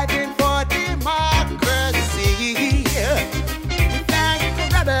 striving for democracy. Thank the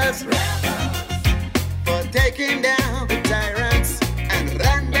rebels for taking down the tyrants and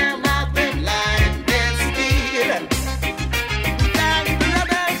run them out with lightning speed. Thank the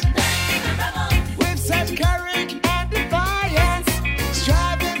rebels with such courage and defiance,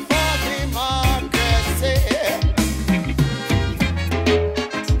 striving for democracy.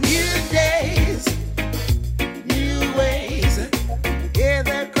 New days, new ways, hear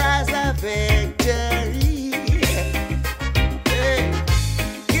the cries of victory. Hey.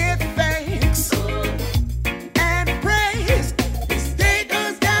 Give thanks and praise. This day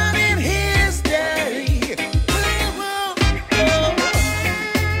goes down in history.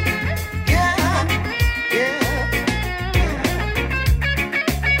 Yeah, yeah,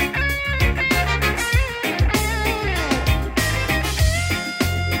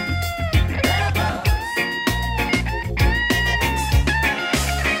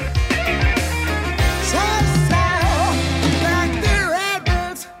 So, thank the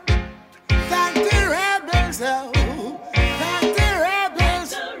rebels. Thank the rebels, oh. Thank the rebels.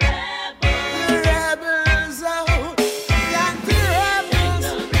 The rebels, oh. Thank the rebels.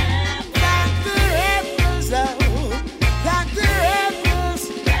 Thank the rebels, oh. Thank the rebels.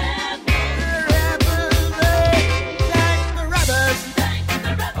 The rebels, oh. Thank the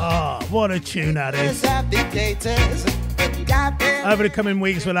rebels. Ah, what a tune that is. Of dictators, but God them. Over the coming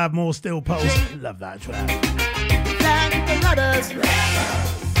weeks, we'll have more Still Pulse. Love that track. Thank the rebels.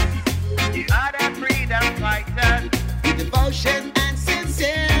 You are the freedom fighters, with devotion and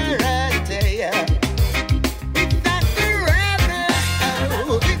sincerity. We thank the rebels.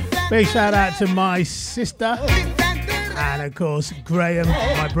 Oh, we thank Big shout out to my sister and, of course, Graham,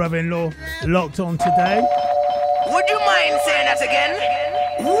 my brother-in-law, locked on today. Would you mind saying that again?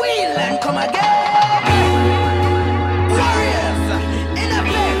 Wheel and come again. Warriors, in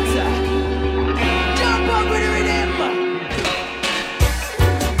effect, jump up with the rhythm.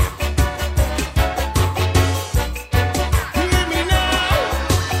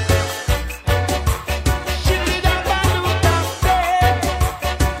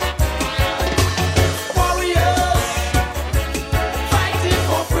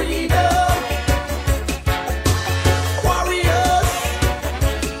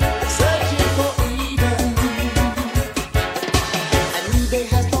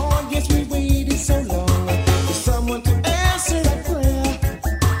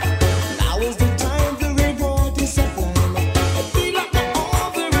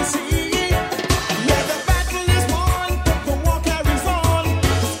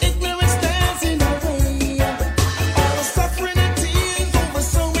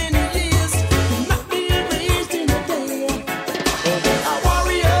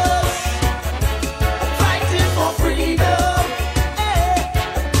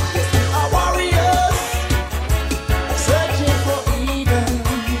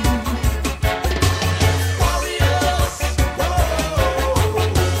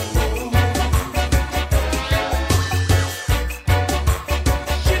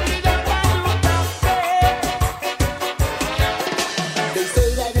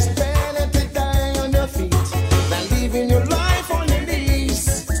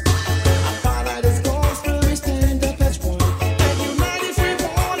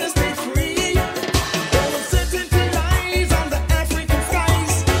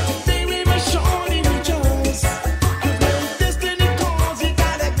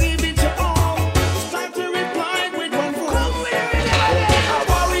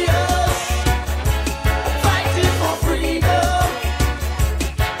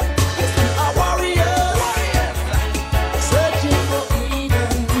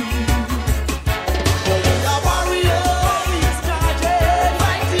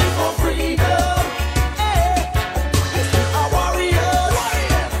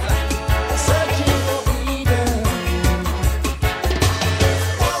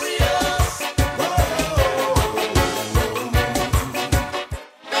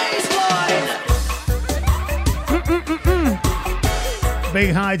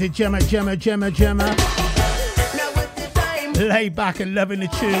 Big hi to Gemma. Lay back and loving the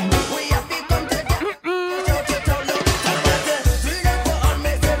tune.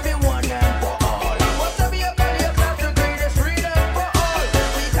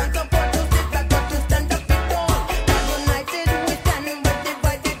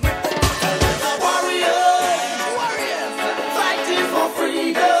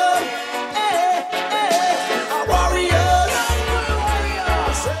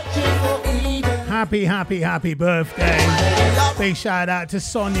 Happy birthday. Big shout out to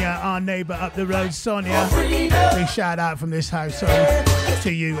Sonia, our neighbour up the road, Sonia. Big shout out from this household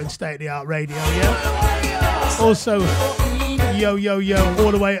to you and State of the Art Radio, yeah? Also, yo,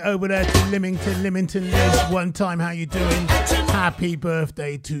 all the way over there to Lymington Liz. One time, how you doing? Happy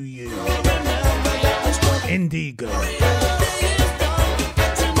birthday to you. Indigo.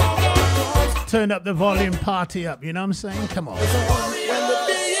 Turn up the volume, party up, you know what I'm saying? Come on.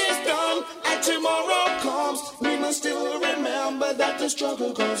 We must still remember that the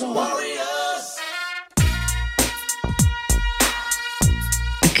struggle goes on. Warriors!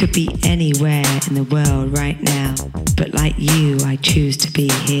 I could be anywhere in the world right now, but like you, I choose to be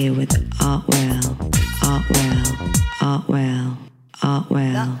here with Artwell.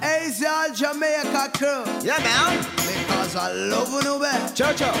 The Asian Jamaica crew. Yeah, man. Because I love you, man.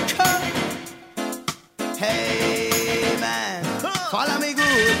 Cho. Hey, man. Follow me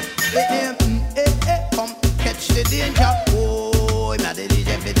good. Come catch the danger. Oh, I'm the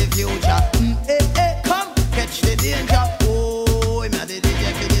DJ for the future. Come catch the danger. Oh, I'm the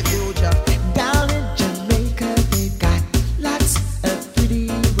DJ for the future. Down in Jamaica, they got lots of pretty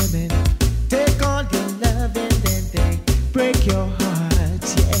women. Take all your love and then they break your heart.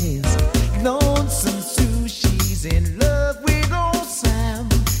 Yes, lonesome Sushi's in love with old Sam.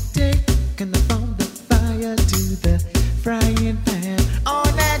 Taking from the fire to the frying pan.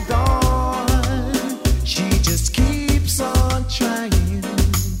 On that dawn, she just keeps on trying.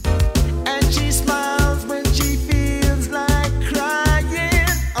 And she smiles when she feels like crying.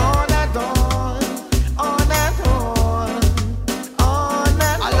 On that dawn, on that dawn, on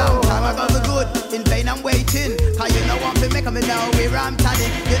that dawn. A long time ago, the good, in vain I'm waiting. Cause you know want to make me know where I'm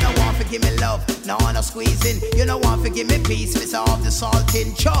telling. You know want to give me love, no one no squeezing. You know want to give me peace, miss all the salt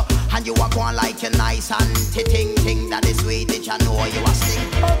in cho. And you are going like a nice auntie ting that is sweet, which I know you are sing.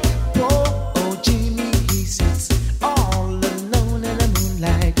 Oh, Jimmy, he sits all alone in the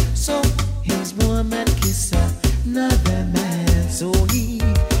moonlight. So his woman kisses another man. So he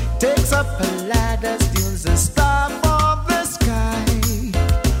takes up a ladder, steals a star from the sky,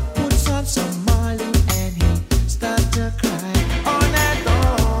 puts on some Marley and he starts to cry. On that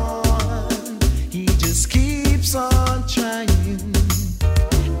dawn, he just keeps on trying.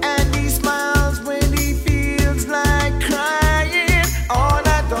 And he smiles when he feels like crying. On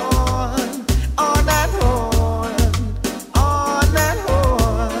that dawn, on that horn, on that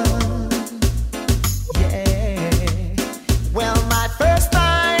horn. Yeah. Well, my first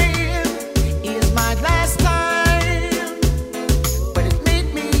time is my last time, but it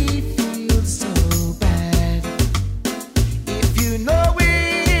made me feel so bad. If you know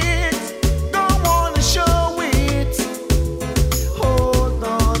it, don't wanna show it. Hold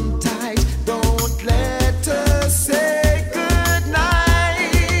on tight, don't let us say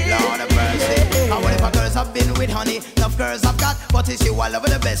goodnight. Lord have mercy. And whatever girls I've been with, honey, enough girls I've got, but it's you I love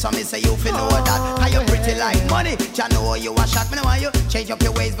the best. So me say you feel know that. Cause you're pretty like money. I know you a shot, me know why you change up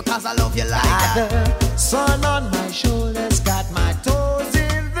your ways because I love you like that. The sun on my shoulders, got my toes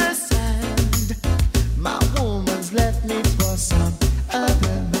in the sand. My woman's left me for some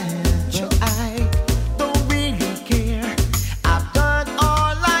other man. But I don't really care. I've done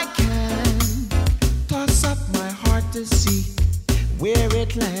all I can. Toss up my heart to see where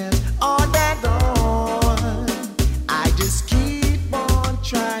it lands. On that dawn, I just keep on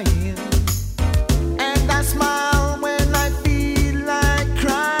trying. And I smile when I feel like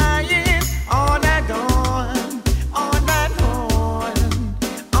crying. On that dawn, on that horn,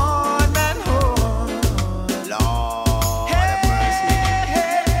 on that horn. Lord have mercy.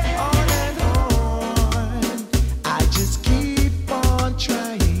 Hey, on that horn, I just keep on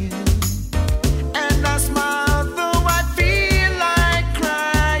trying. And I smile though I feel like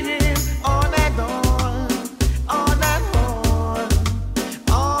crying. On that dawn, on that horn,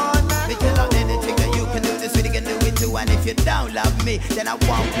 on that Me tell her anything that you can do, this we can do it too. And if you don't love me, then I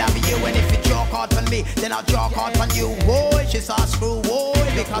won't love you. And if you draw hard on me, then I'll draw hard on you. Boy, she's a screw, boy,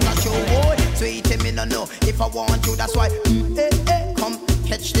 because I show, boy. Sweet me no know if I want you, that's why. Come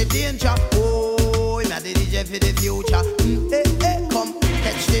catch the danger. Oh, I'm the DJ for the future. Come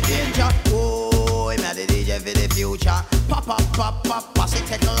catch the danger. Oh, I'm the DJ for the future. Pop, pass it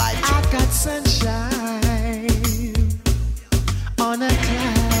take a life. I got sunshine on a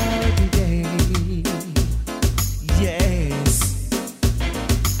cloudy day. Yes,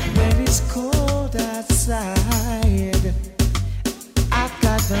 when it's cold outside, I've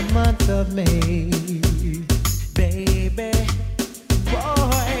got the month of May, baby.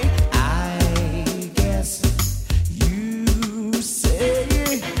 Boy, I guess you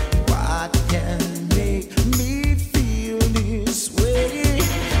say what can make me feel this way,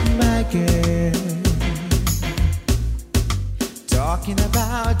 my girl. Talking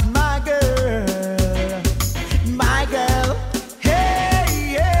about my girl, my girl.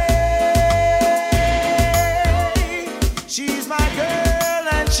 Hey, hey, she's my girl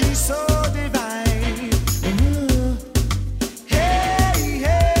and she's so divine. Ooh. Hey,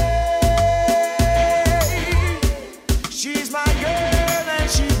 hey, she's my girl and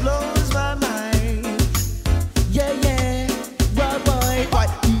she blows my mind. Yeah, yeah, boy, boy, boy.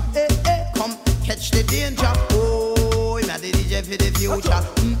 Come catch the danger. Oh, I'm the DJ for the future.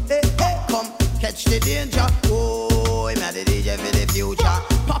 Come catch the danger. Oh, I'm the DJ for the future.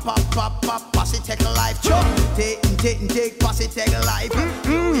 Pop, pop, pop, pop, pass it, take a life. Chop, take, pass it, take a life.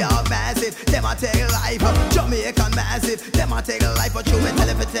 We are massive, them a take a life. Jamaican massive, them a take a life. But you may tell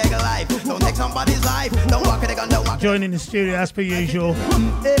if it take a life. Don't take somebody's life. Don't walk it, don't walk it. Joining the studio as per usual.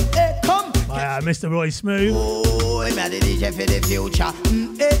 Come. Mr. Roy Smooth. Oh, I'm the DJ for the future.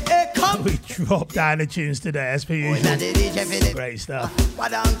 Come. We dropped down the tunes today as per usual. Great stuff.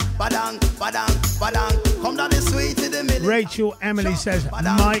 Badang, badang, badang, badang. Come down the sweet to the middle. Rachel Emily says,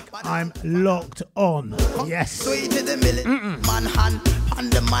 Mike, I'm locked on. Yes. Sweet to the middle. Man hand on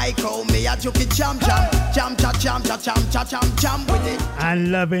the micro. Me a jockey jam jam. Jam cha jam cha jam cha jam jam with it.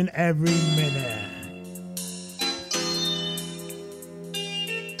 And loving every minute.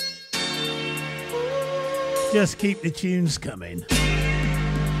 Just keep the tunes coming.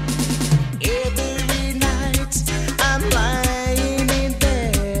 Every night I'm lying in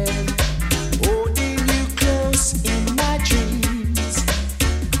bed, holding you close in my dreams,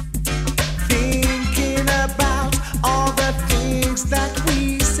 thinking about all the things that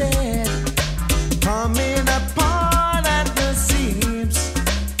we said, coming apart at the seams.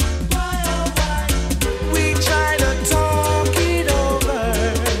 Why, oh why, we try to talk it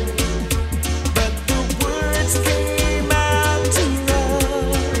over, but the words came out too rough.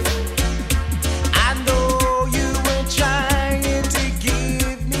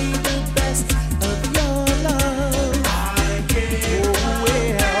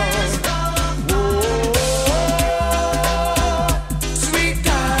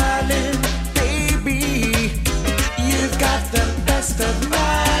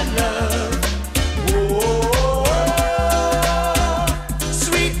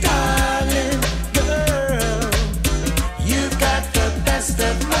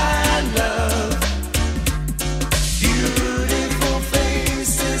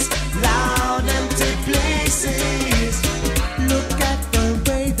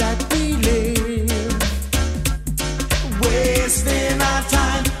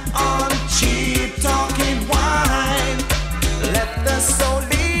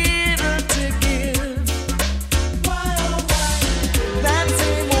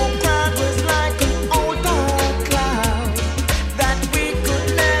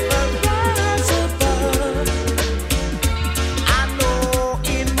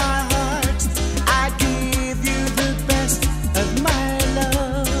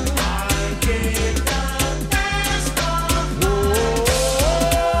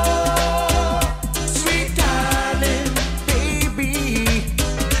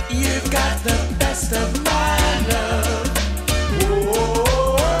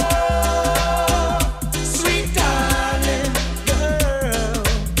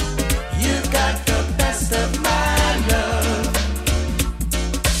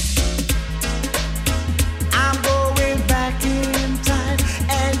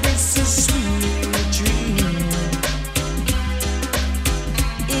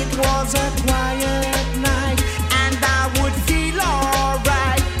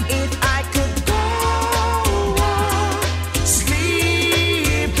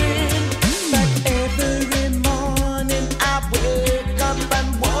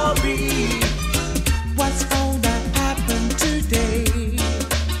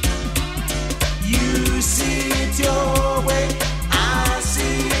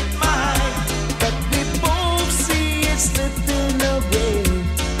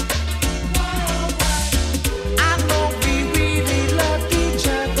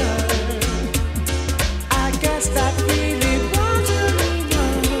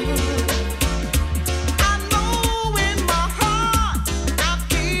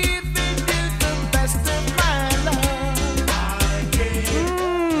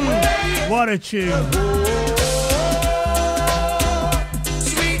 What a tune.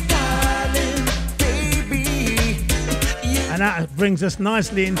 Sweet darling, baby. And that brings us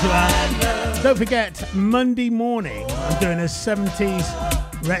nicely into our... Don't forget, Monday morning, I'm doing a 70s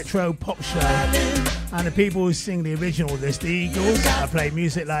retro pop show. And the people who sing the original of this, the Eagles, I play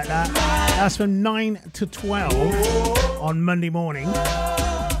music like that. That's from 9 to 12 on Monday morning.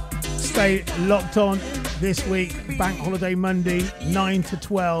 Stay locked on this week, Bank Holiday Monday, 9 to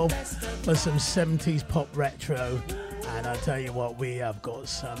 12, for some 70s pop retro. And I'll tell you what, we have got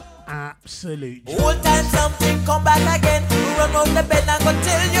some absolute... Old time something come back again. Run round the bed and go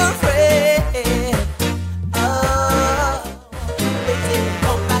tell your friend. Oh, baby,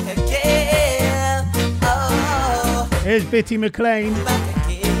 come back again. Oh, here's Bitty McLean. Here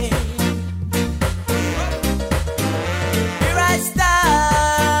I stand,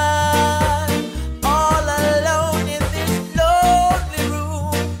 all alone in this lonely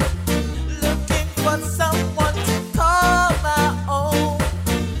room, looking for someone to call my own.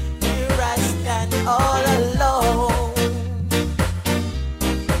 Here I stand, all alone.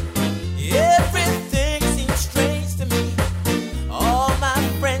 Everything seems strange to me. All my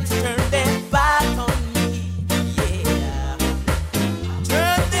friends turn their back on me. Yeah,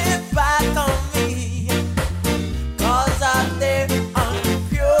 turn their back on me, 'cause of their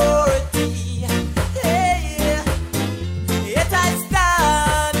impurity. Yeah, yet I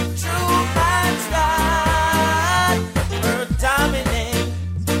stand true and stand, her dominance.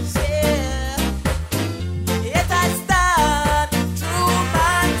 Yeah, yet I stand true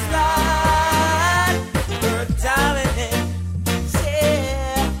and stand, her dominance.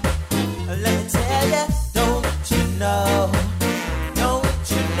 Yeah, let me tell you, don't you know? Don't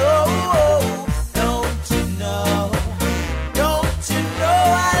you know? Don't you know? Don't you know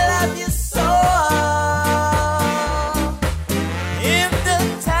I love you so? In the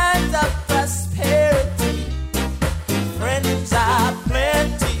times of prosperity, friends are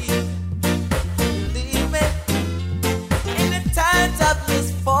plenty. Believe me, in the times of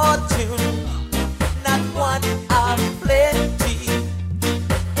misfortune, not one are plenty.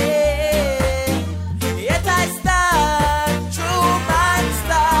 Yet I stand true and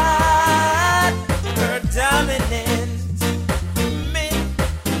stand, her dominance. Me,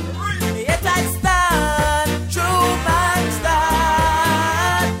 yet I stand true and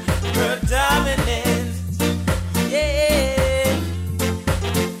stand, her dominance. Yeah,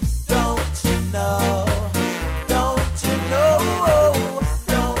 don't you know? Don't you know?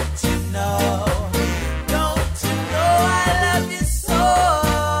 Don't you know? Don't you know I love you so?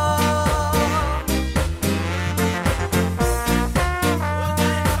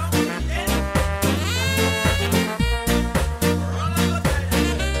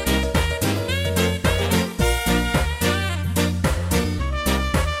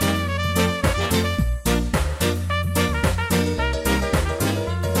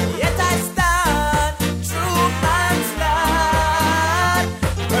 Yet I stand true and stand,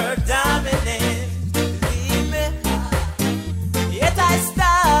 her dominance. Believe me. Yet I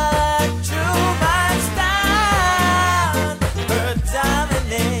stand true and stand, her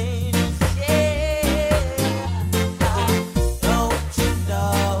dominance. Yeah, don't you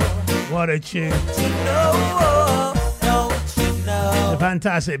know? What a tune. You know, don't you know? The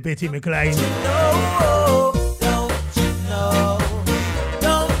fantastic Bitty McLean. No, don't you know?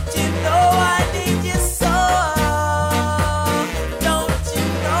 Don't you know I need you so? Don't you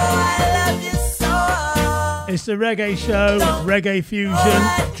know I love you so? It's the reggae show, Reggae Fusion,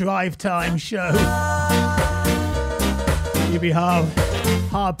 Drive Time show. You'd be hard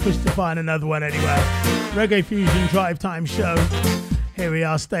pushed to find another one anywhere. Reggae Fusion, Drive Time show. Here we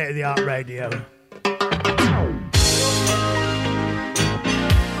are, State of the Art Radio.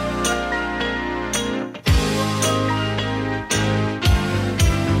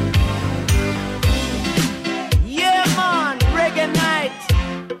 Yeah, man, reggae night.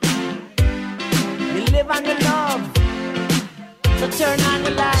 You live on the love, so turn on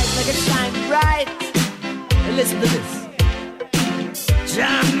the light, make it shine bright. And listen to this.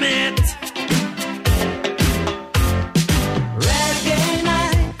 Jam it. Reggae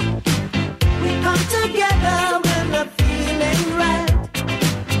night, we come together when we're feeling right.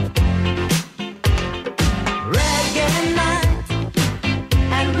 Reggae night,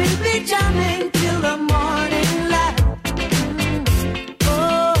 and we'll be jamming till the morning light.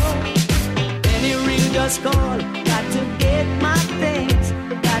 Oh, any ring just call, got to get my things,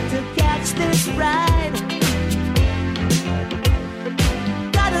 got to catch this ride.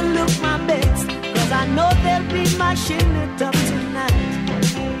 Gotta look my best, 'cause I know they'll be mashing it up tonight.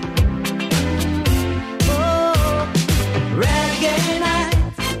 Oh, reggae night,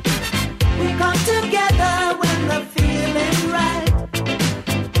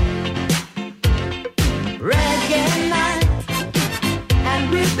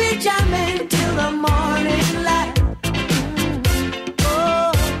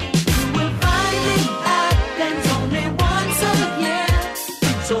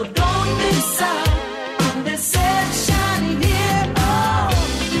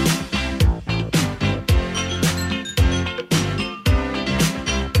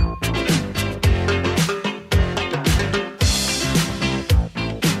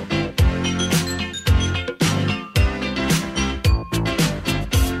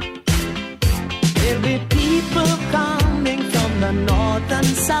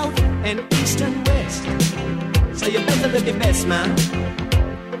 south and east and west. So you better live your best, man.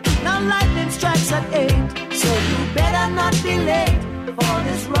 Now lightning strikes at 8, so you better not be late for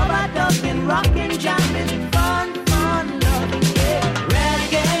this rubber dubbing, rockin', jamming, fun, loving, yeah.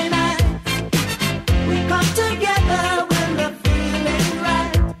 Reggae night, we come together when the feeling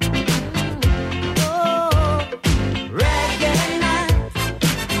right. Oh, reggae night,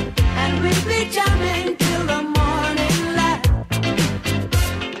 and we'll be jamming till the morning light.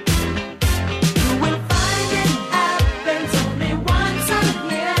 You will find it happens only once a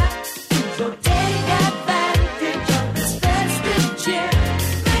year, so take advantage of this festive cheer.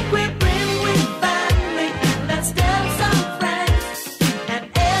 Make we bring with family and let's tell some friends, and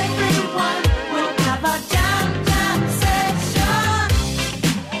everyone will have a jam session.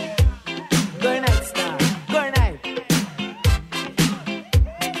 Good night, star. Good night.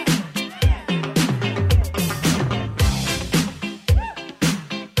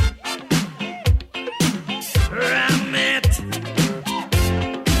 Ram it.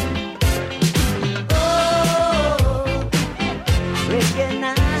 Oh, reggae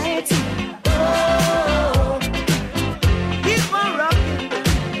night. Oh, keep on rocking.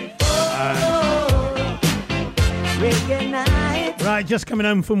 Oh, reggae night. Right, just coming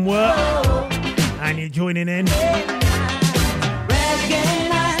home from work and you're joining in. Reggae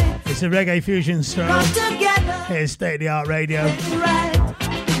night. It's a Reggae Fusion show. Come together. Here's State of the Art Radio. Right.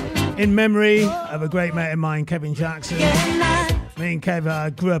 In memory of a great mate of mine, Kevin Jackson. Reggae night. Me and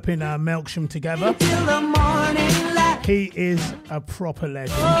Kev grew up in Melksham together. Till the morning light. He is a proper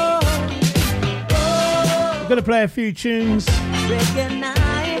legend. Oh, I'm going to play a few tunes reggae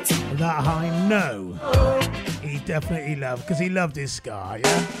night. that I know he definitely loved, because he loved his ska,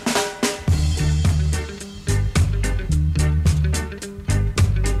 yeah?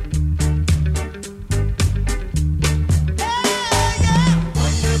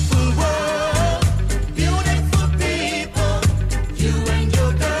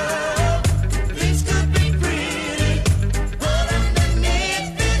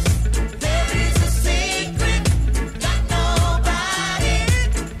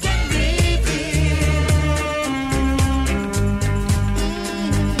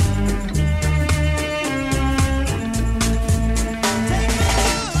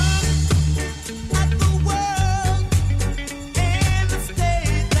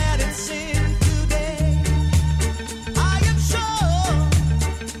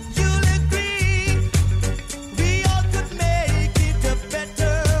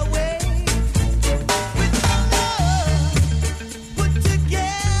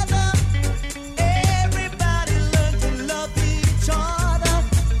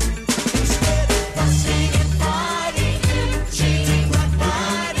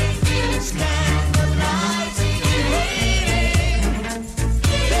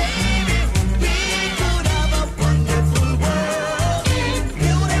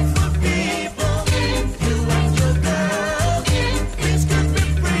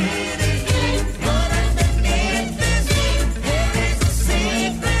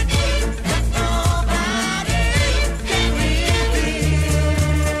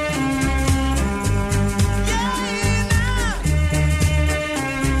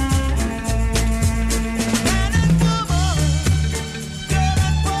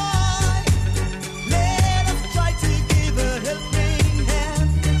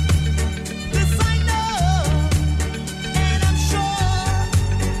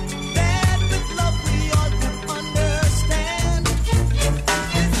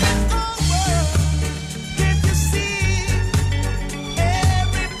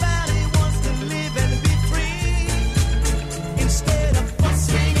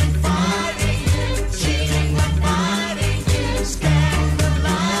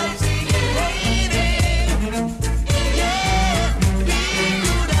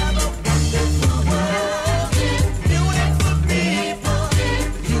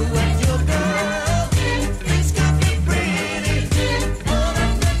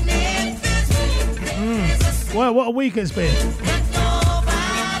 Well, what a week it's been.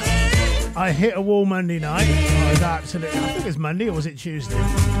 I hit a wall Monday night. I was absolutely, I think it's Monday, or was it Tuesday?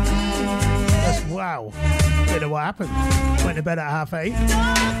 That's wow. Don't know what happened. Went to bed at 8:30.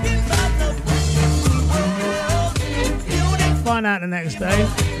 Find out the next day,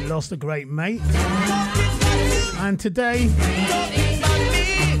 lost a great mate. And today,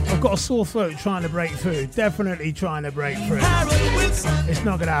 I've got a sore throat trying to break through. Definitely trying to break through. It's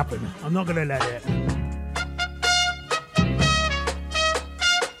not going to happen. I'm not going to let it.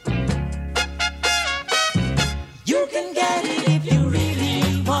 You can get it if you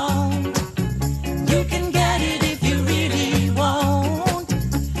really want. You can get it if you really want.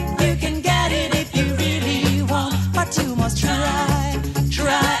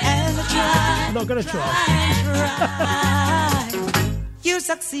 going to try. You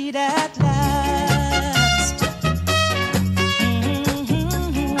succeed at last.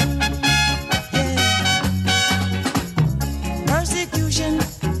 Yeah. Persecution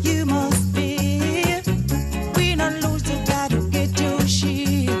you must bear. We don't lose the battle, get your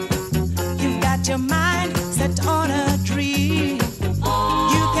shield. You got your mind set on a dream.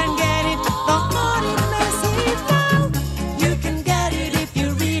 You can get it, the heart it may seem now. You can get it if you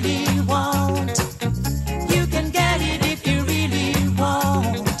really want. You can get it if you really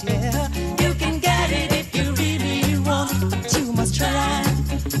want, yeah. You can get it if you really want. But you must try,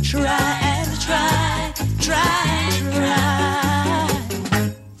 try and try, try and try.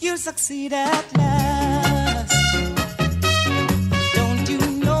 You'll succeed at last. Don't you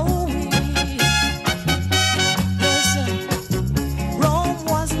know it? Listen, Rome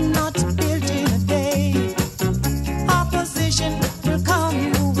was not built in a day. Opposition will come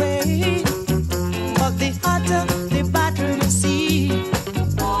your way. But the hotter the battle you see,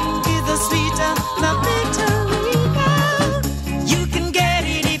 the sweeter the victory. You can get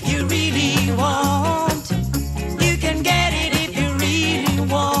it if you really want. You can get it if you really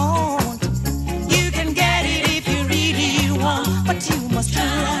want. You can get it if you really want. But you must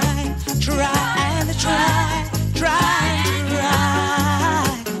try, try and try, try and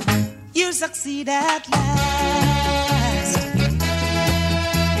try. You'll succeed at last.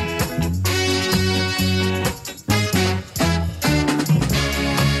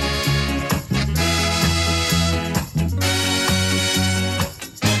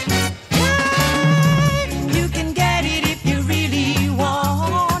 You can get it if you really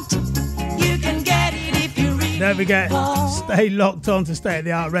want. You can get it if you really Don't forget, want. stay locked on to State of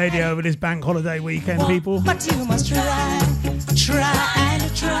the Art Radio over this bank holiday weekend, people. But you must try, try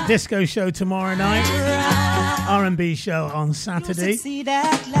and try. Disco show tomorrow night, R&B show on Saturday, Succeed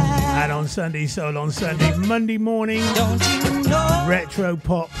at last. and on Sunday, soul on Sunday. Monday morning, Don't you know? retro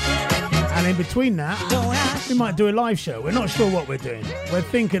pop, and in between that, Don't ask. we might do a live show. We're not sure what we're doing. We're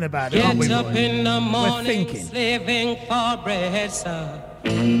thinking about it, aren't we, Get up boys? in the We're morning, thinking. slaving for bread, sir,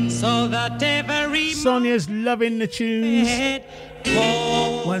 so that every Sonia's loving the tunes. head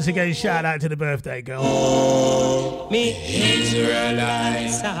more Once again, shout out to the birthday girl. me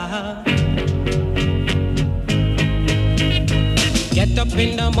Israelites. Get up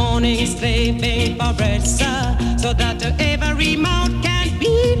in the morning, slaving for bread, sir, so that every mouth can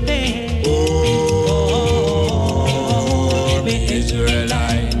be fed. Oh, me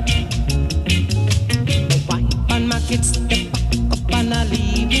Israelite. The wife and my kids step up and I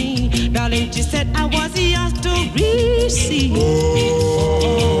leave me. Darling, she said I was yours to receive.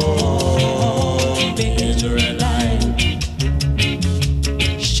 Oh, me Israelite.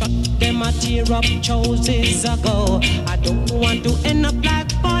 Shut them a tear up choices ago. I don't want to end up like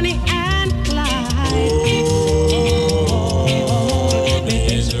Bonnie and Clyde. Oh, me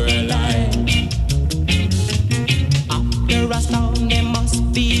Israelite. After a storm, there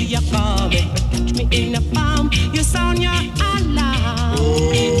must be a calm. If you catch me in a palm, you sound your alarm.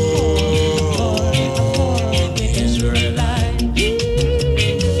 Oh, me Israelite.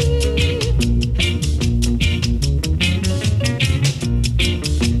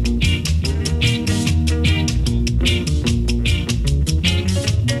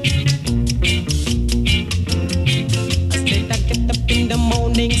 In the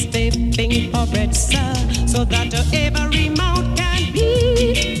morning, stepping for bread, sir, so that every mouth can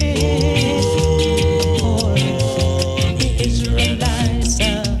be fed. Oh, the Israelites,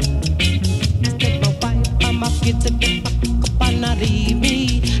 sir. Step my wife and my kids at the back up and not leave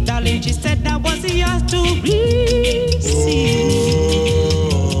me. Darling, she said that was yours to receive.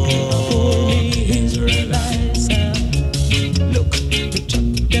 Oh, the Israelites, sir. Look, we chuck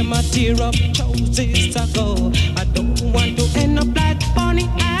them a tear up choices ago. I don't want to end up like Bonnie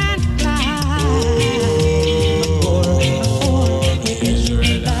and Clyde. Oh, the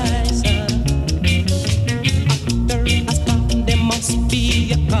Israelites. After a storm, there must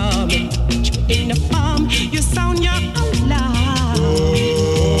be a calm. In the palm, you sound your alarm.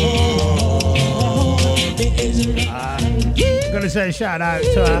 Oh, the Israelites. Gotta say shout out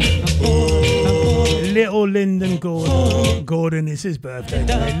to little Lyndon Gordon. Gordon, it's his birthday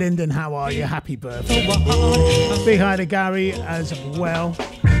today. Lyndon, how are you? Happy birthday. Big hi to Gary as well.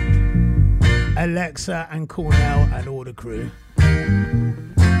 Alexa and Cornell and all the crew.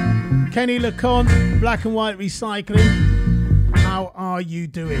 Kenny LeConte, Black and White Recycling. How are you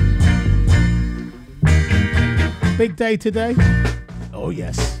doing? Big day today? Oh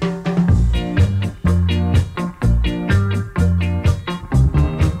yes.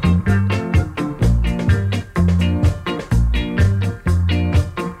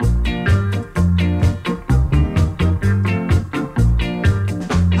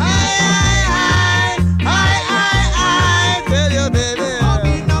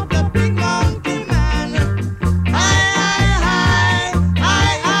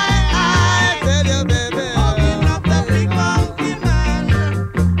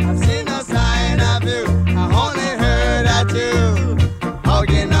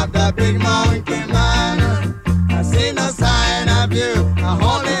 the big monkey man. I see no sign of you, I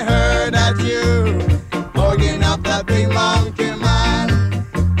only heard that you hugging up the big monkey man.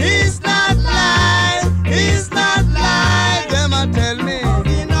 He's not lying, he's not lying. Them a tell me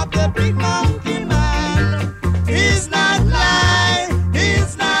hugging up the big monkey man. He's not lying,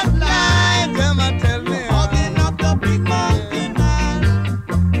 he's not lying. Them a tell me hugging up the big monkey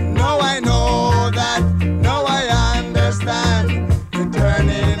man. No, I know that, no, I understand. You're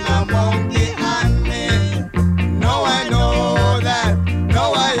turning a monkey on me. No, I know that,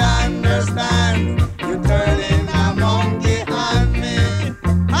 no, I understand. You're turning a monkey on me.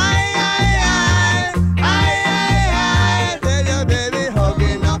 I tell your baby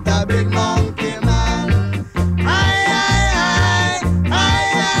hugging up the big monkey man. I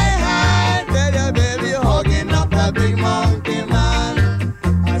tell your baby hugging up the big monkey man.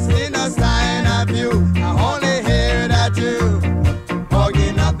 I see no sign of you, I only hear that you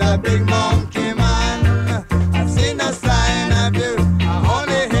hugging up the big monkey man. I see no sign of you, I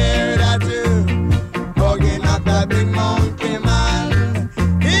only hear that you hugging up the big monkey man.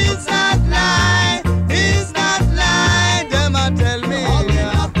 He's not lying, he's not lying. Them a tell me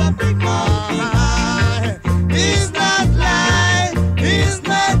hugging up the big monkey man. He's not lying, he's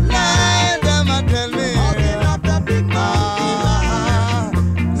not lying. Them a tell me hugging up the big monkey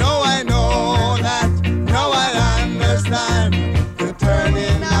man. No, I know that, no, I understand. You're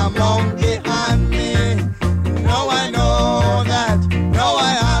turning a monkey on me. No, I know that, no,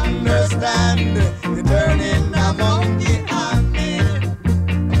 I understand. You're turning a monkey on me.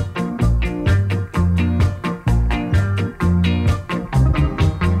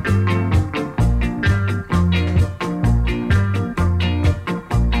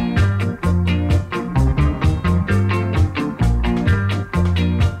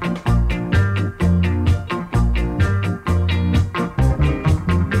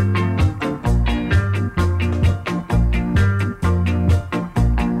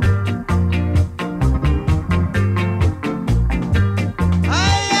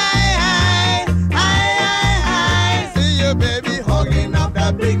 I see you, baby, hugging up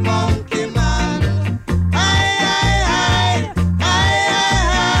that big monkey man.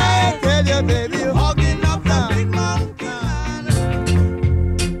 I tell you, baby, hugging up that big monkey man.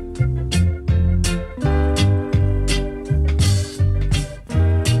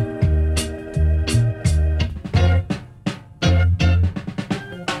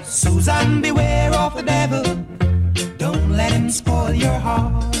 Susan, beware of the devil. Don't let him spoil your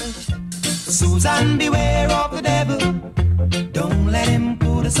heart. Susan, beware of the devil. Don't let him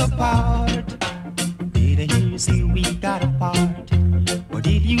put us apart. Did I hear you say we got apart? Or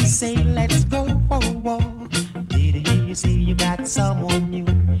did you say let's go for a walk? Did I hear you say you got someone new?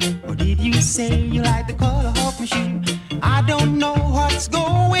 Or did you say you like the color of my shoe? I don't know what's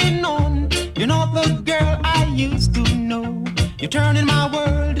going on. You're not the girl I used to know. You're turning my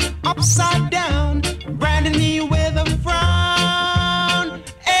world upside down, branding me with a frown.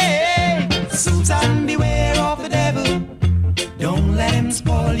 Hey, Susan, beware of the devil. Don't let him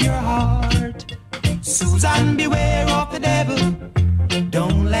spoil your heart. Susan, beware of the devil.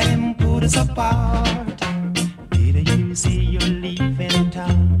 Don't let him put us apart. Did I hear you say you're leaving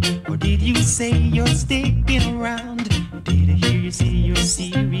town? Or did you say you're sticking around? Did I hear you say you're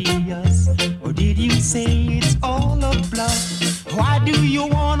serious? Or did you say it's all a bluff? Why do you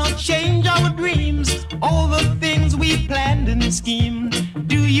wanna change our dreams? All the things we planned and schemed.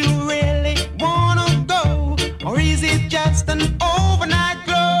 Do you really wanna go? Or is it just an overnight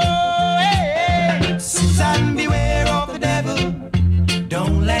glow? Hey, Susan, beware of the devil.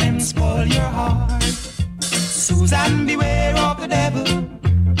 Don't let him spoil your heart. Susan, beware of the devil.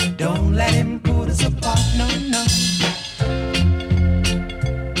 Don't let him put us apart. No, no.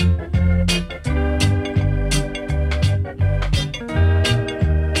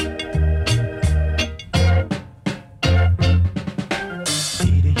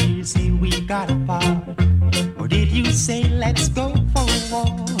 Got apart? Or did you say let's go for a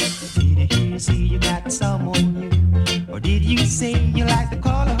walk? Did I hear you say you got someone new? Or did you say you like the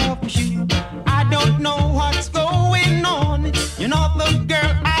color of my shoe? I don't know what's going on. You're not the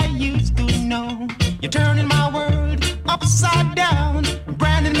girl I used to know. You're turning my world upside down,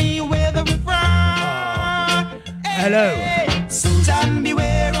 branding me with a frown. Hello. Hey, Susan,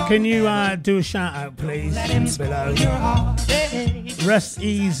 beware. Can you do a shout out, please, below? Rest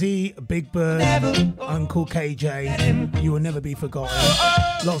easy, Big Bird, Uncle KJ. You will never be forgotten.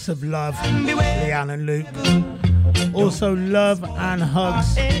 Lots of love, Leanne and Luke. Also, love and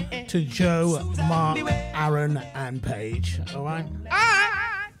hugs to Joe, Mark, Aaron, and Paige. All right?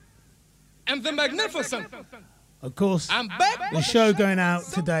 I am the magnificent Of course, I'm back. the show going out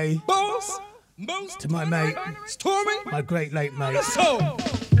today Boss. to my mate, Stormy. my great late mate, So.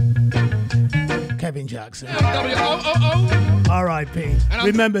 Kevin Jackson. W-O-O-O. R.I.P.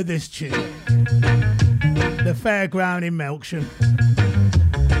 Remember this tune. The Fairground in Melksham.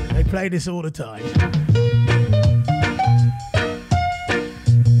 They play this all the time.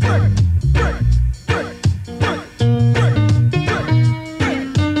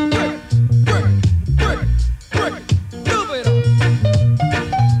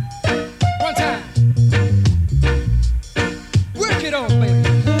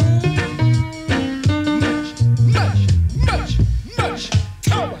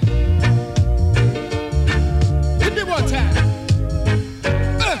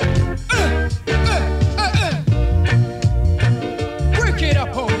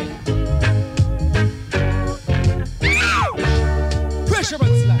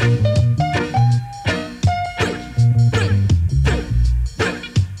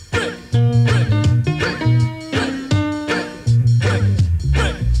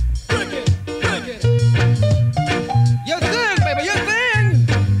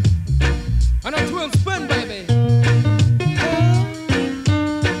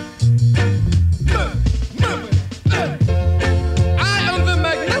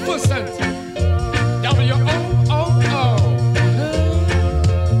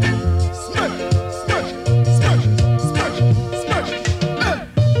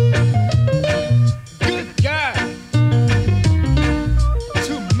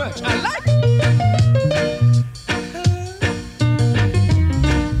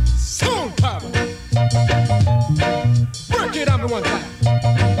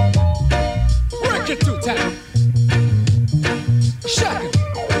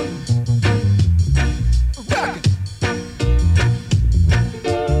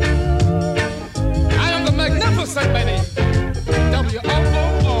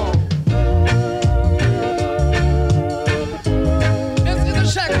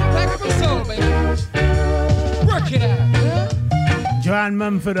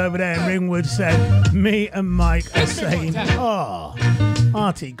 Mumford over there in Ringwood said, me and Mike are saying, oh,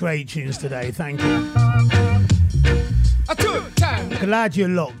 Artie, great tunes today, thank you. Glad you're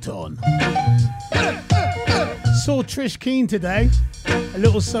locked on. Saw Trish Keane today, a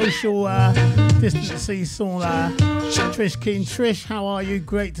little social distancy, saw Trish Keane. Trish, how are you?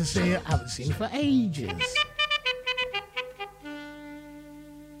 Great to see you. Haven't seen you for ages.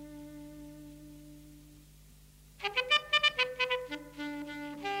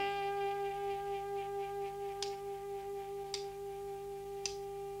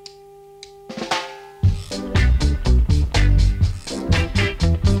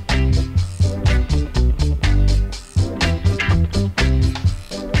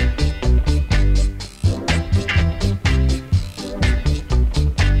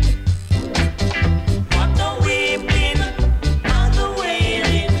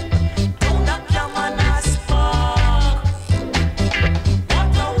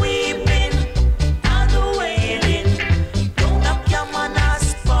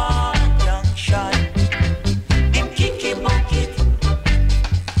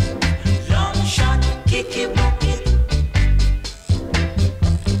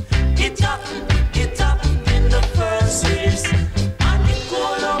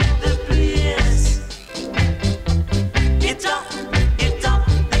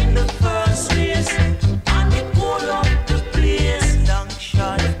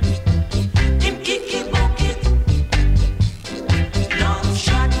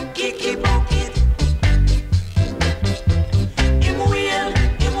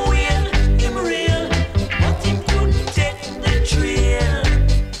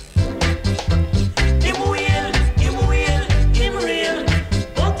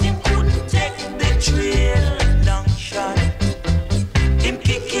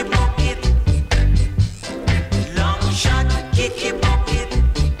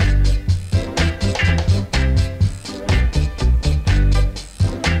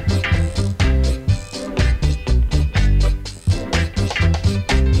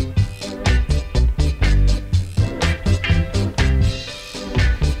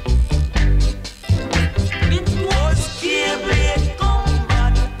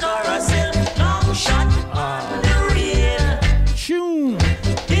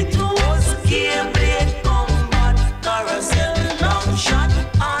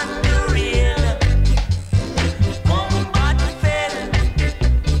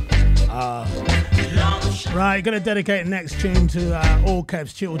 Right, going to dedicate the next tune to all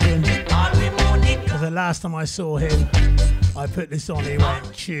Kev's children. Because the last time I saw him, I put this on, he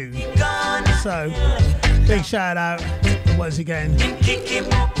went tune. So, big shout out once again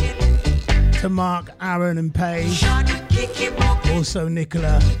to Mark, Aaron and Paige. Also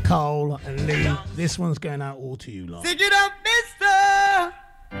Nicola, Cole and Lee. This one's going out all to you lot. Stick it up, mister!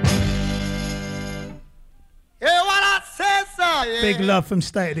 Yeah, what I said, so, yeah. Big love from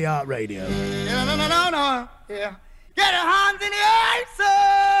State of the Art Radio. Yeah, no. Yeah. Get your hands in the air,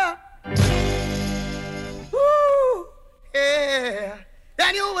 sir! Woo! Yeah.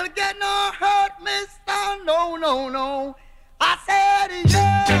 Then you will get no hurt, mister. No. I said,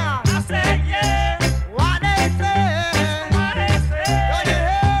 yeah. I said, yeah. What they say. Don't you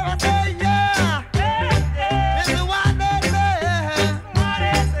hear? I say, yeah. This is what they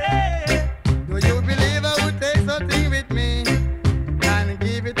say. Do you believe I would take something with me and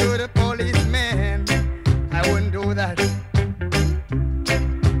give it to the policeman? I wouldn't do that.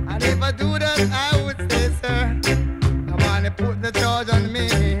 And if I do that, I would say, sir, I want to put the charge on me.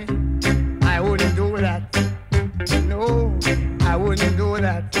 I wouldn't do that. No, I wouldn't do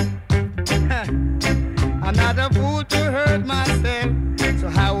that. I'm not a fool to hurt myself. So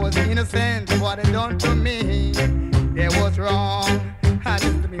I was innocent. What they done to me, they was wrong.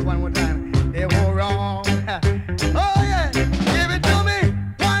 Listen to me one more time. They were wrong. Oh yeah, give it to me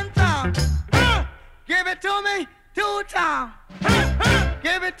one time. Give it to me 2 times.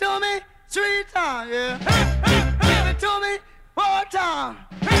 Give it to me 3 times. Yeah. Give it to me 4 times.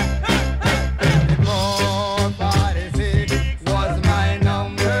 446 was my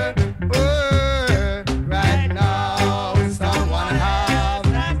number. Right now, someone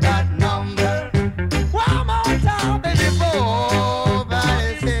has that number. One more time, baby.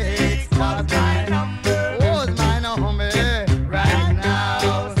 456 was my number. Right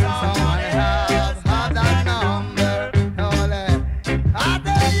now, someone has that number. I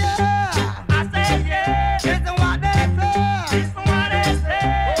say yeah. Listen what they say.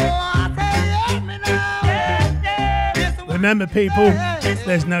 Oh, I say yeah, me now. Remember, people,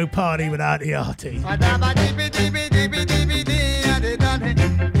 there's no party without the arty. Oh, give it to me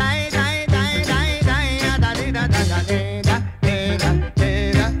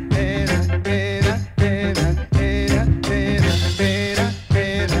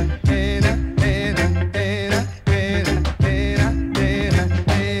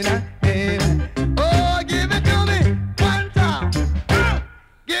 1 time.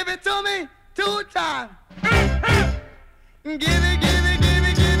 Give it to me 2 times. Give it, no.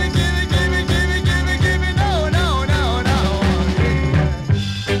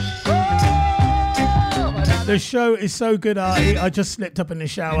 The show is so good, Artie. I just slipped up in the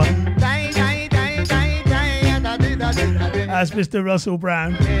shower. As Mr. Russell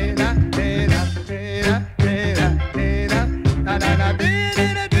Brown.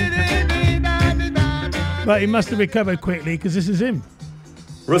 But he must have recovered quickly because this is him.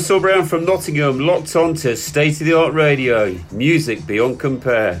 Russell Brown from Nottingham, locked on to State of the Art Radio. Music beyond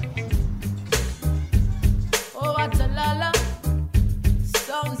compare. Oh, what a lala.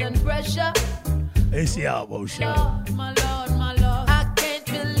 Sounds and pressure. It's the Art World Show. My Lord. I can't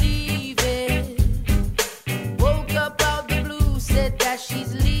believe it. Woke up out the blue, said that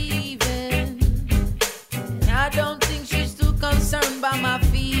she's leaving. And I don't think she's too concerned about my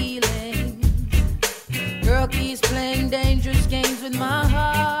feelings. Girl keeps playing dangerous games with my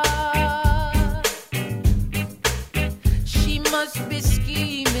heart. She must be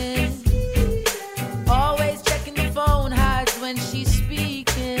scheming. Always checking the phone, hides when she's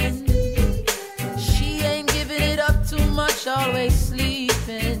speaking. She ain't giving it up too much, always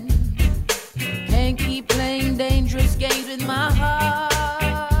sleeping. Can't keep playing dangerous games with my heart.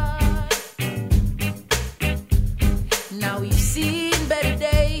 Now we've seen better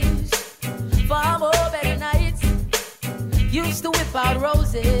days, far more better nights. Used to whip out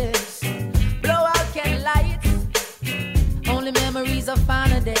roses, blow out candlelights. Only memories of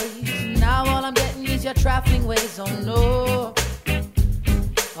finer days. Now all I'm getting is your trifling ways. Oh no.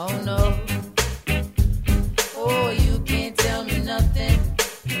 Oh, you can't tell me nothing.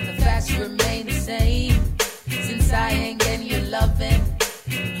 The facts remain the same. Since I ain't getting your loving,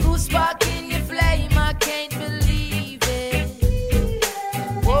 who's sparking your flame? I can't believe it.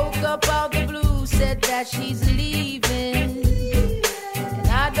 Woke up out the blue, said that she's leaving. And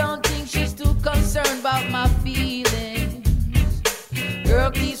I don't think she's too concerned about my feelings.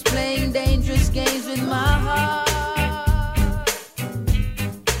 Girl keeps playing dangerous games with my heart.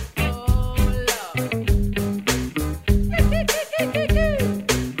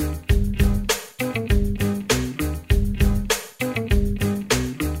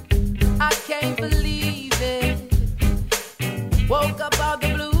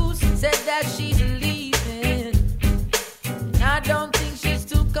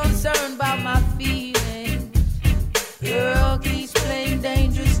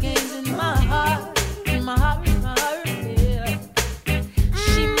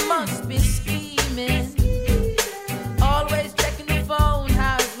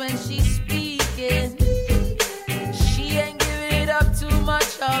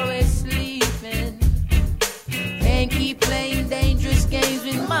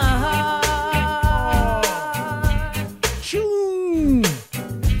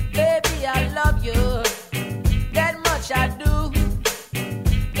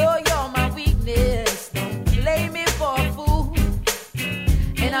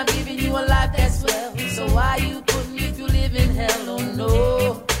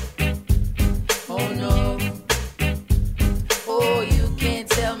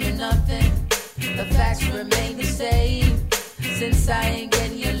 remain the same. Since I ain't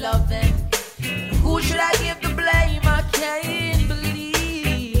getting your loving, who should I give the blame? I can't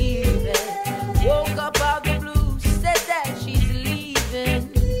believe it. Woke up out the blue, said that she's leaving,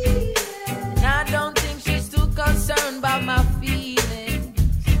 and I don't think she's too concerned about my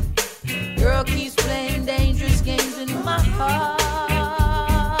feelings. Girl keeps playing dangerous games in my heart.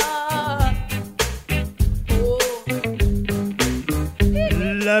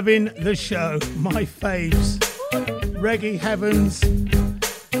 Loving the show, my faves. Reggae Heavens,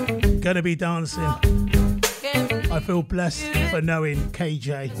 gonna be dancing. I feel blessed for knowing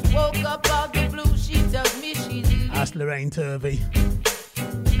KJ. Woke up out the blue, she tells me she's leaving. That's Lorraine Turvey.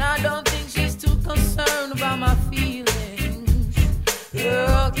 And I don't think she's too concerned about my feelings.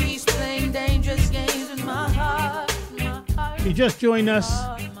 Girl keeps playing dangerous games in my heart. If you just joined us,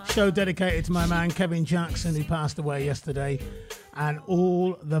 show dedicated to my man Kevin Jackson, who passed away yesterday, and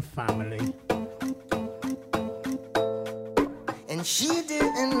all the family. And she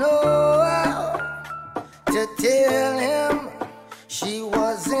didn't know how to tell him she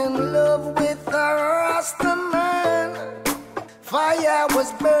was in love with a Rasta man. Fire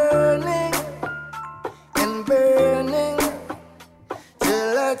was burning and burning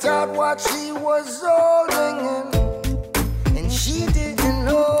till I thought what she was holding in. And she didn't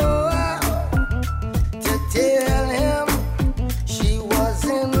know how to tell him she was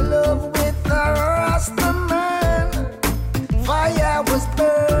in love with a Rasta man. Fire was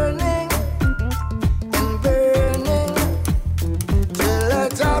burning and burning till I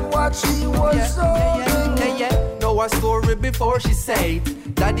thought what she was holding. Know her story before she said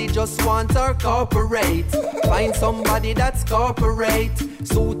Daddy just want her corporate. Find somebody that's corporate,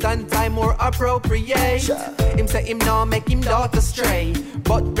 suit and tie more appropriate. Him say him now make him daughter stray,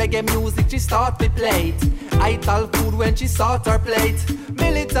 but reggae music she start to play. Ital food when she sort her plate.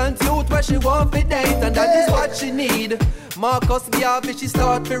 Militant youth where she want to date, and that is what she need. Marcus Garvey she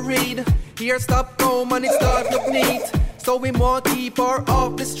start to read. Here stop home and it start look neat. So we want keep her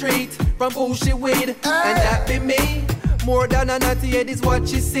off the street from who she with, and that be me. More than a naughty head is what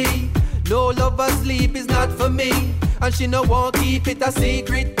she see. No lover sleep is not for me, and she no want keep it a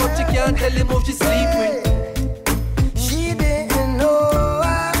secret, but she can't tell him who she sleep with. She didn't know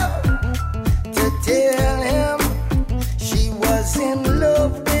how to tell him she was in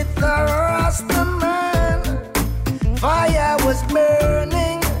love with a Rasta man. Fire was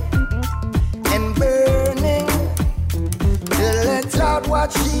burning and burning till I thought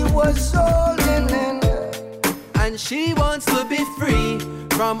what she was holding in. And she wants to be free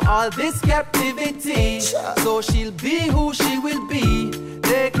from all this captivity, so she'll be who she will be.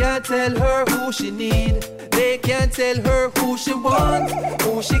 They can't tell her who she need. They can't tell her who she want,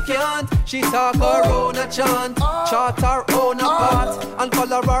 who she can't. She talk her own a chant, chart her own a part, and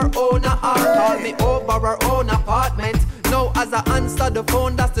color her own a art. Call me over her own apartment. Now as I answer the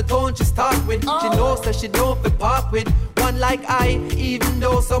phone, that's the tone she start with. She knows that she don't be part with one like I, even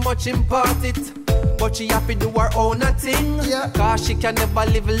though so much impart it. But she have to do her own a thing, cause she can never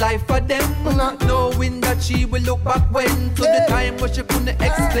live life for them, knowing that she will look back when to the time where she couldn't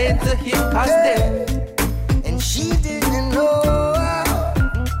explain to him past them. And she didn't know how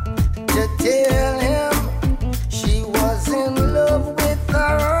to tell him she was in love with a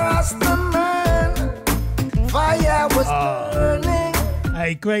Rasta man. Fire was burning.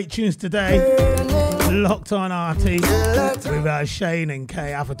 Hey, great tunes today. Locked on RT with Shane and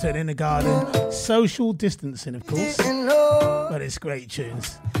Kay Atherton in the garden. Social distancing, of course, but it's great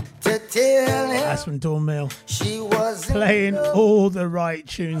tunes. That's from Dawn Mill. Playing all the right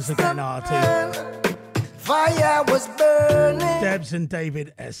tunes again, RT. Fire was burning. Debs and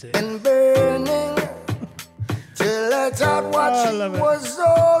David Essex. And burning till I thought what she was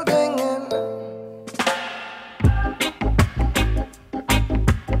holding in.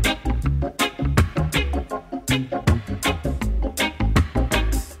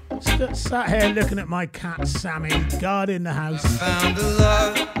 Sat here looking at my cat Sammy, guarding the house. Found a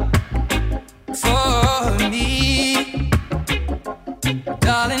love for me,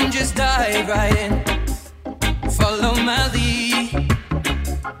 darling. Just dive right in, follow my lead.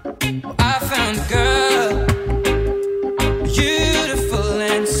 I found a girl, beautiful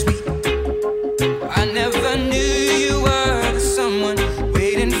and sweet. I never knew you were the someone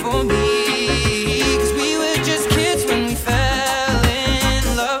waiting for me.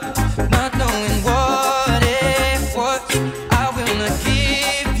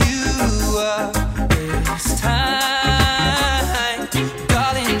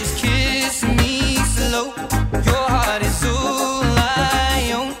 Your heart is all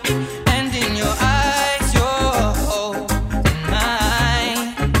I own, and in your eyes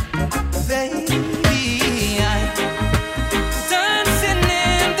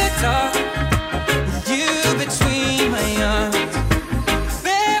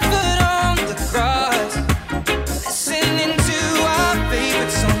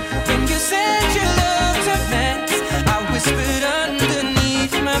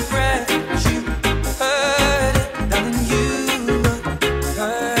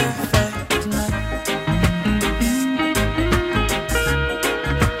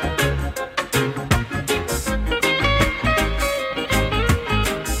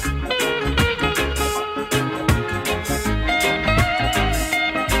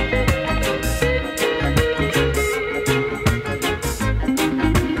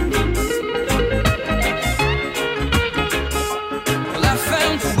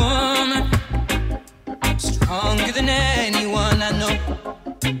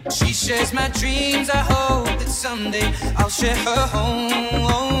someday I'll share her home.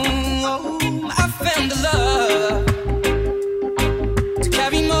 I found a love to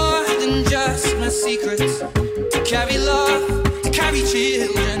carry more than just my secrets, to carry love, to carry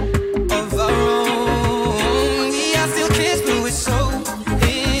children of our own. We are still kids, but we're so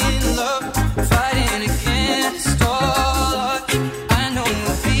in love, fighting against all odds. I know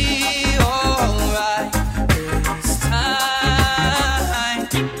we'll be alright this time.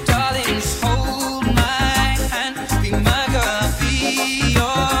 Darling, just hold my hand, be my girl, I'll be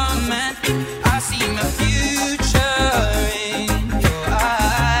your man. I see my future in your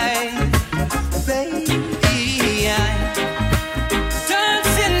eyes, baby. I'm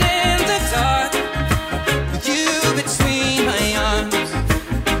dancing in the dark with you between my arms,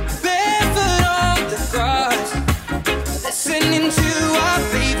 barefoot on the grass, listening to our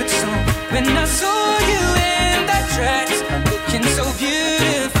favorite song. When I saw you in that dress, looking so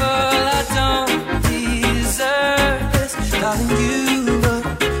beautiful, I don't deserve this. Darling, you look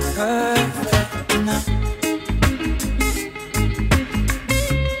perfect now.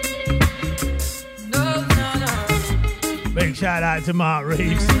 No, no, no. Big shout out to Mark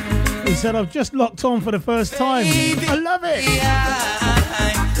Reeves. He said, I've just locked on for the first time. I love it.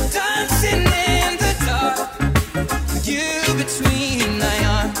 I'm dancing in the dark with you between my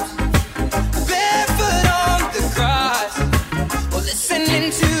arms, barefoot on the grass, or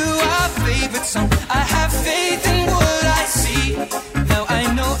listening to our favorite song. I have faith in what I see. Now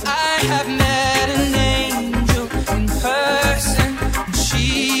I know I have met an angel in person, and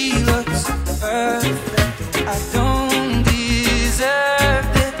she looks perfect. I don't deserve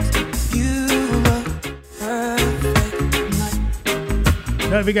this. You look perfect.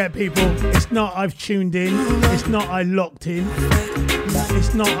 Don't forget, people, it's not I've tuned in. It's not I locked in.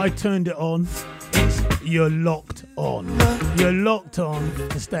 It's not I turned it on. It's you're locked on. You're locked on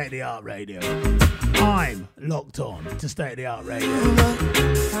to State of the Art Radio. I'm locked on to State of the Art Radio.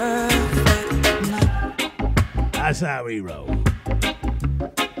 That's how we roll.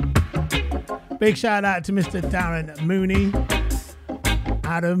 Big shout out to Mr. Darren Mooney,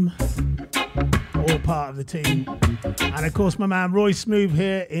 Adam, all part of the team. And of course, my man Roy Smooth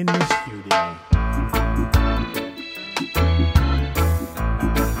here in the studio.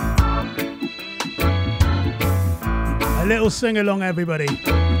 A little sing along, everybody.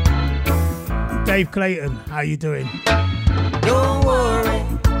 Dave Clayton, how you doing? Don't worry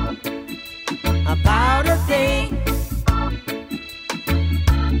about a thing,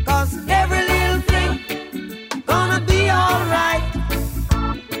 'cause every little thing gonna be alright.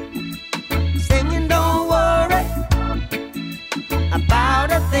 Singing, don't worry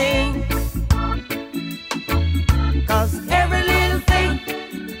about a thing, 'cause every little thing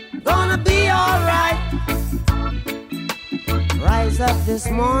gonna be alright. Rise up this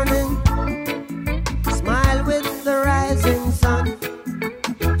morning, smile with the rising sun.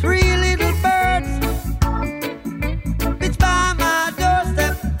 Three little birds pitch by my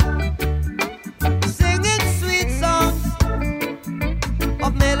doorstep, singing sweet songs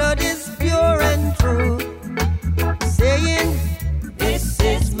of melodies pure and true, saying, this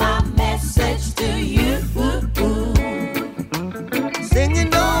is my message to you. Singing,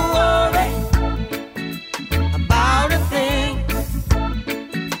 don't worry about a thing,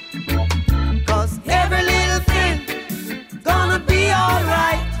 'cause every little thing gonna be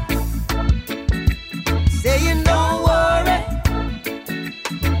alright. Saying, don't worry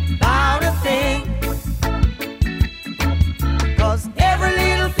about a thing, 'cause every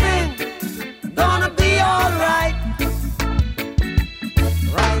little thing gonna be alright.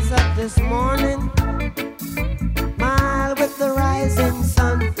 Rise up this morning, smile with the rising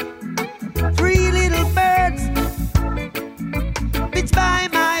sun. Three little birds pitch by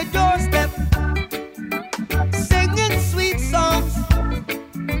my doorstep, singing sweet songs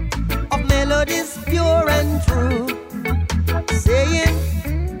of melodies pure and true, saying,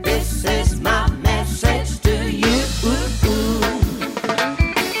 this is my message to you.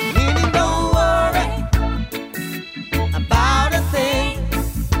 Meaning, don't worry about a thing.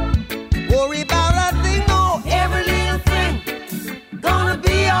 Worry about a thing, no. Every little thing gonna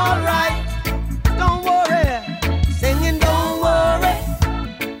be alright. Don't worry. Singing, don't worry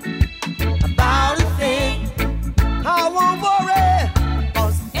about a thing. I won't worry,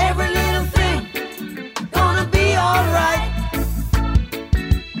 'cause every little thing gonna be alright.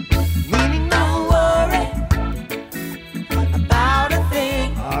 Meaning, don't worry about a thing.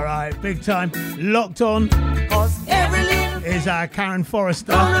 All right, big time. Locked on 'Cause every little is Karen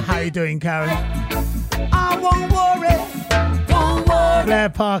Forrester. How you doing, Karen? I won't worry. Don't worry Claire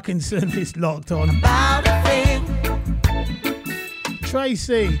Parkinson is locked on. about a thing.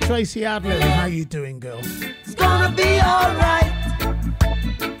 Tracy Adler, how you doing, girl? It's gonna gonna be alright.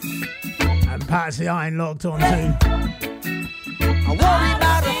 And Patsy Iron locked on too. I worry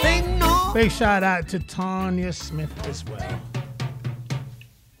about a thing, no. Big shout out to Tanya Smith as well.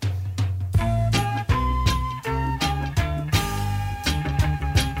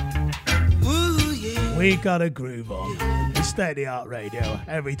 Ooh, yeah. We got a groove on. It's Steady Art Radio.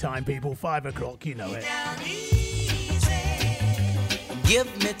 Every time, people, 5 o'clock, you know it. Give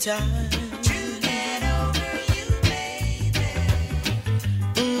me time to get over you, baby.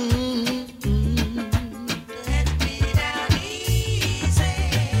 Let me down easy.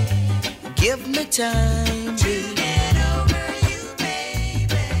 Give me time to get over you,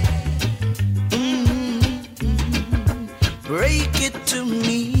 baby. Break it to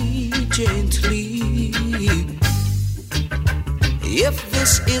me gently. If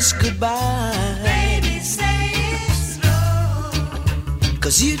this is goodbye, baby, say it slow.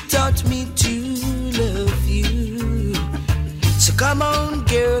 'Cause you taught me to love you. So come on,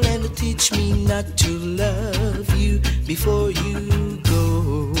 girl, and teach me not to love you before you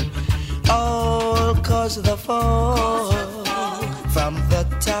go. All 'cause of the fall from the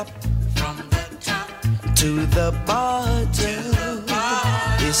top to the bottom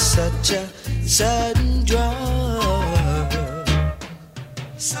is such a sudden drop.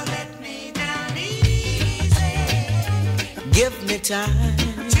 So let me down easy. Give me time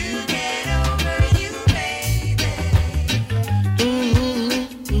to get over you, baby.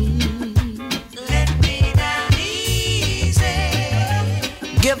 Let me down easy.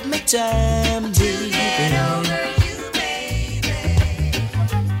 Give me time to get over you, baby.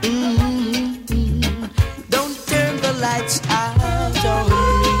 Don't turn the lights out on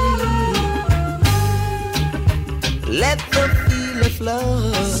me. Let the feeling flow.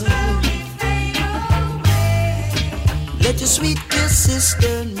 Let your sweet kisses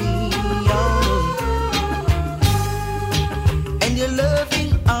turn me on, and your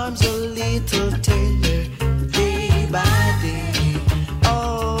loving arms a little tender day by day.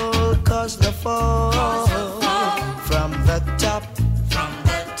 All 'cause the fall from the top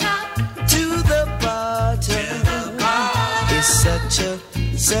to the bottom is such a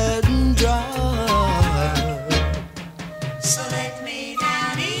sudden drop. So let me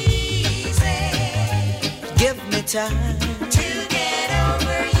down easy. Give me time to get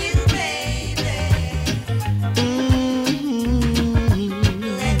over you, baby.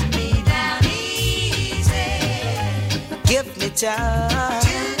 Let me down easy. Give me time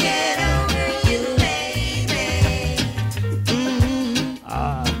to get over you, baby.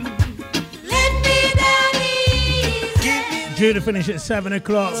 Let me down easy. Due to finish at 7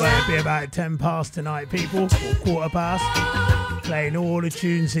 o'clock, but it'll be about 10 past tonight, people, or quarter past. Playing all the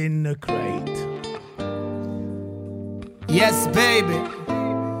tunes in the crate. Yes, baby.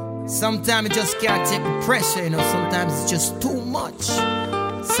 Sometimes you just can't take the pressure, you know. Sometimes it's just too much.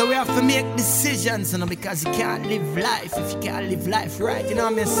 So we have to make decisions, you know, because you can't live life if you can't live life right. You know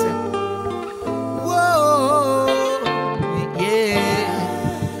what I mean? Whoa,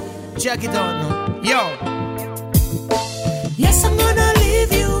 yeah. Check it out now. Yo. Yes, I'm gonna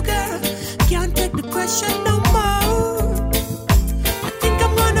leave you, girl. Can't take the pressure no more. I think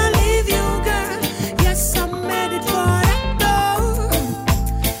I'm gonna leave you, girl. Yes, I'm headed for that door.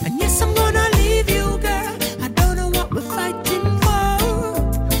 And yes, I'm gonna leave you, girl. I don't know what we're fighting for.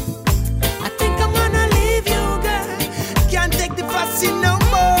 I think I'm gonna leave you, girl. Can't take the fussing no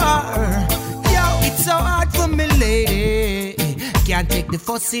more. Yo, it's so hard for me, lady. Can't take the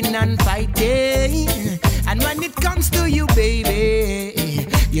fussing and fighting. And when it comes to you, baby,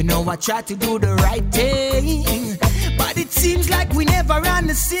 you know I try to do the right thing. But it seems like we never on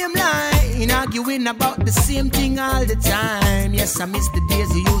the same line, arguing about the same thing all the time. Yes, I miss the days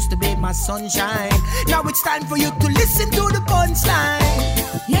you used to be my sunshine. Now it's time for you to listen to the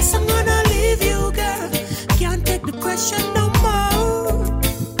punchline. Yes, I'm gonna leave you, girl. Can't take the pressure no more.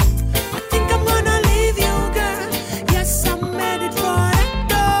 I think I'm gonna leave you, girl. Yes, I'm headed for that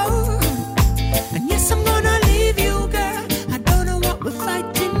door. And yes, I'm gonna leave you, girl. I don't know what we're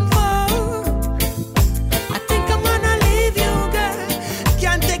fighting for. I think I'm gonna leave you, girl.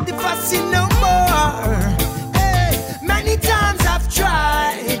 Can't take the fussing no more. Hey, many times I've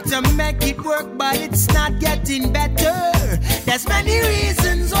tried to make it work, but it's not getting better. There's many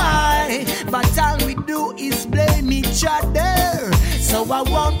reasons why, but all we do is blame each other. So I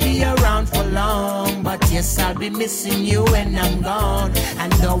won't be around for long, but yes, I'll be missing you when I'm gone.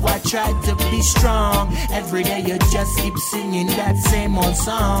 And though I try to be strong, every day you just keep singing that same old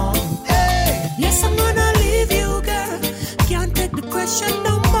song. Hey! Yes, I'm gonna leave you, girl. Can't take the pressure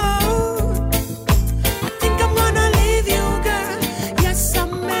no more. I think I'm gonna leave you, girl. Yes,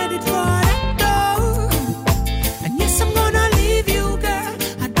 I'm headed for that door. And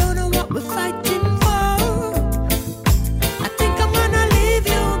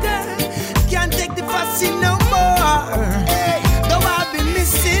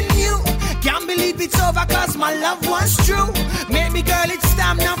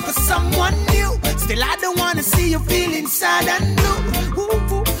time now for someone new. Still, I don't wanna see you feeling sad and blue.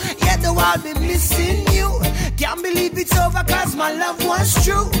 Ooh, yeah, the world be missing you. Can't believe it's over cause my love was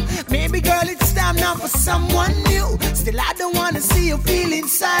true. Maybe girl, it's time now for someone new. Still, I don't wanna see you feeling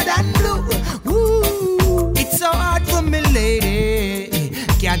sad and blue. Ooh, it's so hard for me, lady.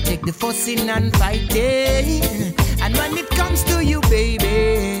 Can't take the fussing and fighting. And when it comes to you,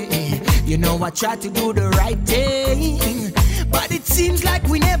 baby, you know I try to do the right thing. But it seems like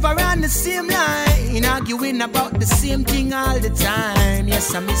we never on the same line, arguing about the same thing all the time.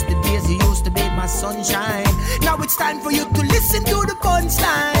 Yes, I miss the days you used to be my sunshine. Now it's time for you to listen to the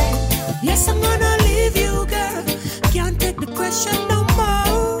punchline. Yes, I'm gonna leave you, girl. Can't take the pressure no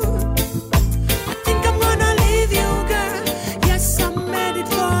more. I think I'm gonna leave you, girl. Yes, I'm headed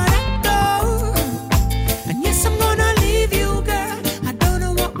for that door. And yes, I'm gonna leave you, girl. I don't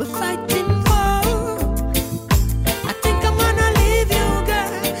know what we're fighting for. I think I'm gonna leave you,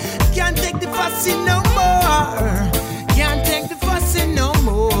 girl. Can't take the fussing no more. Can't take the fussing no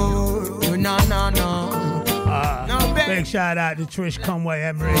more. No, no, no. No, baby. Big shout out to Trish Conway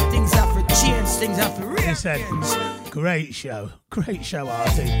Emery. Things have to change, things have to rearrange. He said, great show,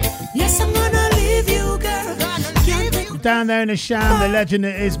 Artie. Yes, I'm gonna leave you, girl. Down there in the sham, the legend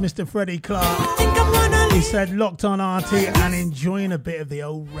that is Mr. Freddie Clark. He said, locked on Artie and enjoying a bit of the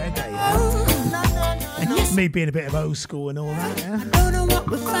old reggae. Yeah? Me being a bit of old school and all that, yeah? I don't know what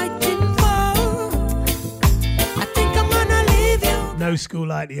we're fighting for. I think I'm gonna leave you. No school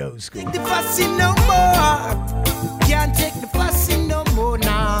like the old school. Take the fussing no more. Can't take the fussing no more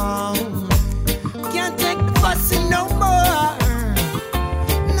now. Can't take the fussing no more.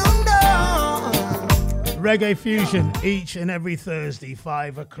 Reggae Fusion each and every Thursday,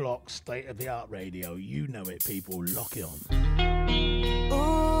 5 o'clock, State of the Art Radio. You know it, people. Lock it on.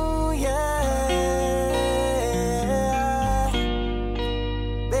 Ooh, yeah.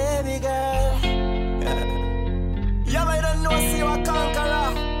 Baby girl. Yeah, I don't know, see you a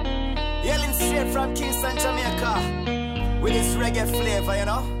conqueror. Yelling straight from Kingston, Jamaica. With this reggae flavor, you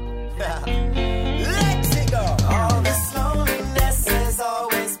know. Let it go. All this loneliness has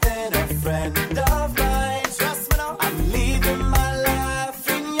always been a friend of mine. I'm leaving my life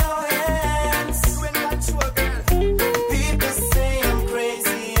in your hands. You ain't got girl. People say I'm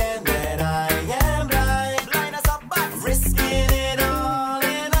crazy and that I am blind. Blind as a bat. Risking it all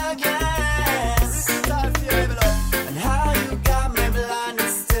in again. And how you got me blind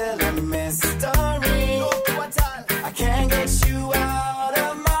is still a mystery. I can't get you out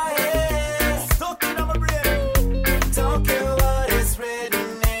of my head. Stuck in my brain. Don't care what is written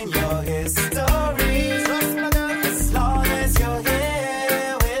in your history.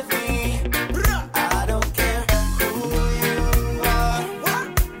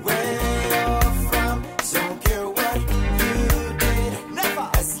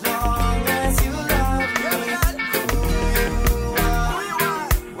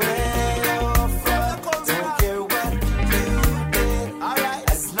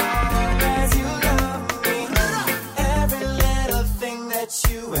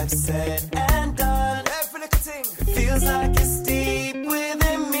 Said and done. Every little thing feels like it's deep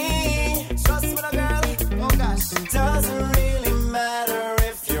within me. Trust me, girl. Oh gosh, it doesn't really matter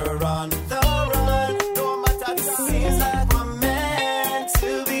if you're on the run. No matter, seems like we're meant to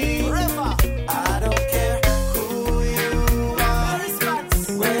be. Forever. I don't care who you are,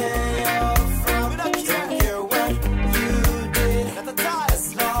 where you're from. Don't care what you did.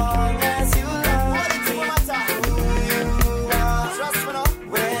 As long as you love me, who you are. Trust me, no.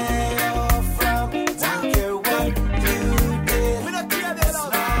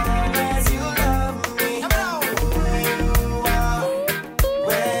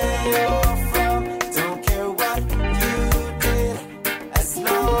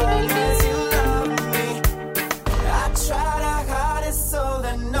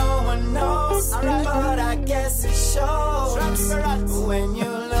 When you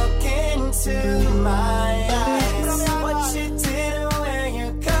look into my eyes, what you did and where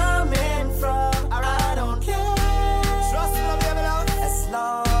you're coming from, I don't care. Trust me, baby, as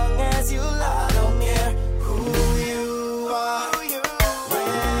long as you love. I don't care who you are, where you're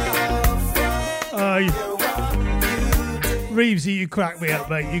from. Reevesy, you crack me up,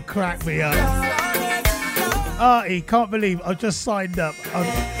 mate. You crack me up. Artie, can't believe I've just signed up.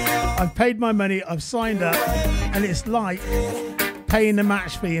 I've paid my money. I've signed up, and it's like paying the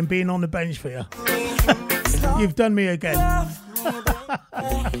match fee and being on the bench for you. You've done me again.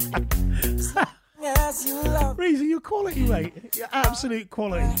 Reezy, you're quality, mate. You're absolute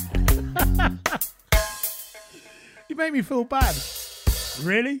quality. You make me feel bad.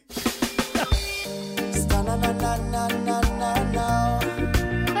 Really?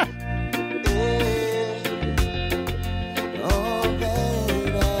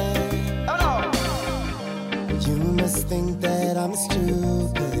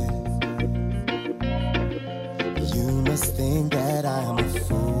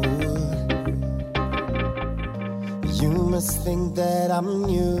 must think that I'm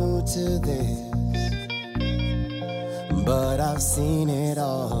new to this, but I've seen it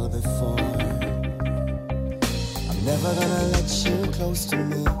all before. I'm never gonna let you close to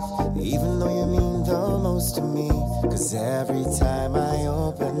me, even though you mean the most to me. 'Cause every time I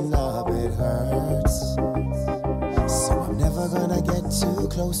open up it hurts. So I'm never gonna get too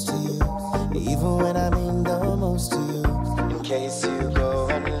close to you, even when I mean the most to you, in case you go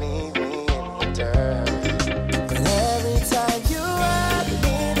and leave me in the dirt. But every time you hurt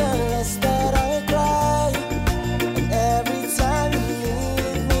me, the less that I cry. And every time you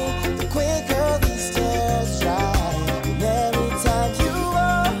leave me, the quicker these tears dry. And every time you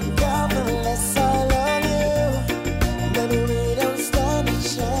walk out, the less I love you. Maybe we don't stand a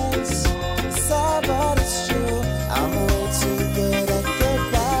chance. It's sad, but it's true. I'm way too good at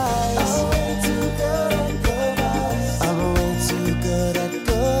goodbyes. I'm way too good at goodbyes. I'm way too good at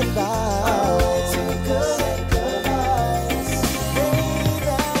goodbyes. I'm way too good at goodbyes.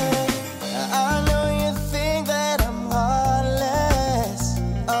 Baby, I know you think that I'm heartless.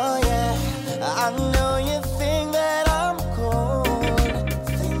 Oh yeah, I know you think that I'm cold.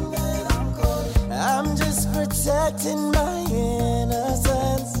 Think that I'm cold. I'm just protecting my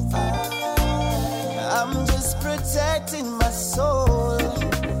innocence. I'm just protecting my soul.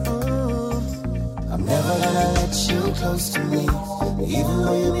 I'm never gonna let you close to me, even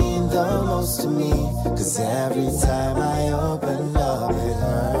though you mean the most to me. 'Cause every time I open up it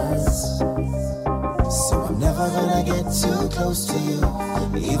hurts. So I'm never gonna get too close to you,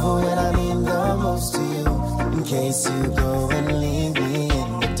 even when I mean the most to you, in case you go and leave me in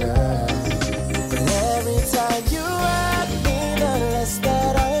the dirt. But every time you hurt me, the less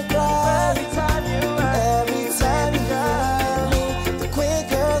that I cry. Every time you hurt me, the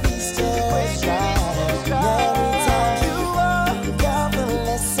quicker these tears dry. Every time you walk out, the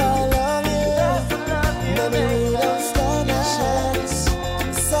less I love you. Maybe we don't stand a chance.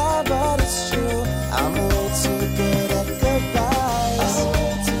 It's sad, but it's true. I'm way too good at goodbyes. I'm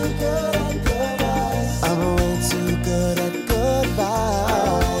way too good at goodbyes. I'm way too good at goodbyes.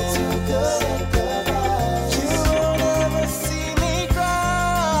 I'm way too good at goodbyes. You will never see me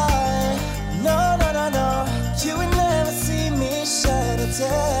cry. No, no, no, no. You will never see me shed a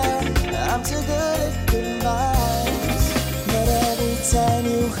tear. I'm too good at goodbyes. But every time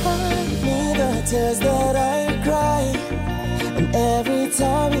you hurt me, the tears that I cry. And every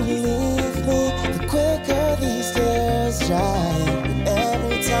time you leave me, the quicker these tears dry. And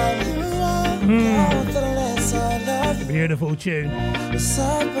every time you walk out, the less I love you. Beautiful tune. It's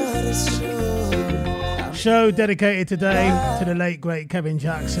sad, but it's true. Show dedicated today to the late great Kevin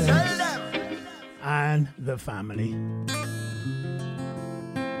Jackson and the family.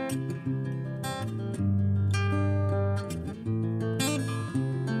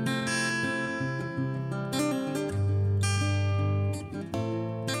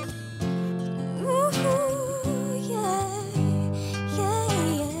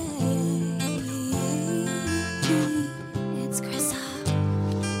 It's Krista.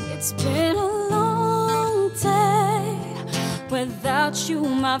 It's been a long day without you,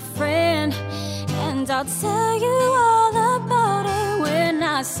 my friend, and I'll tell you all about it when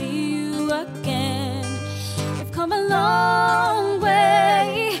I see you again. We've come a long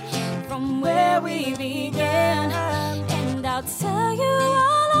way from where we began, and I'll tell you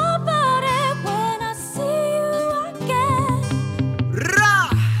all about it when I see you again. Rah!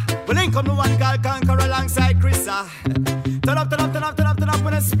 Well, link on the one girl conquer alongside Krista. Turn up, turn up, turn up, turn up, turn up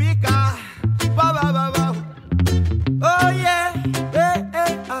on the speaker. Wow, wow, wow, wow. Oh yeah, hey,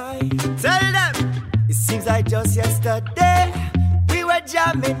 hey, I tell them. It seems like just yesterday we were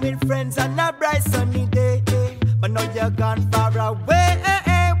jamming with friends on a bright sunny day. But now you're gone far away.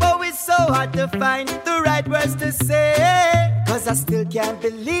 But it's so hard to find the right words to say. 'Cause I still can't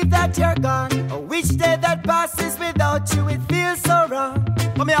believe that you're gone. Which day that passes without you, it feels so wrong.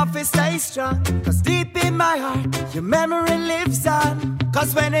 But me have to stay strong, 'cause deep in my heart, your memory lives on.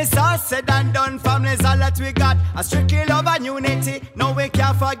 'Cause when it's all said and done, family's all that we got. A strictly love and unity, no we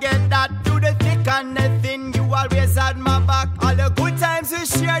can't forget that. Through the thick and the thin, you always had my back. All the good times we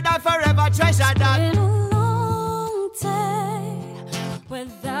shared, I forever treasure that. It's been a long day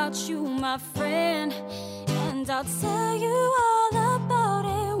without you, my friend, and I'll tell you all about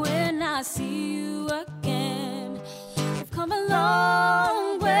it when I see you again. We've come a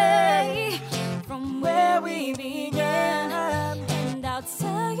long way from where we began, and I'll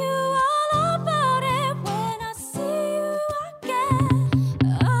tell you all about it when I see you again.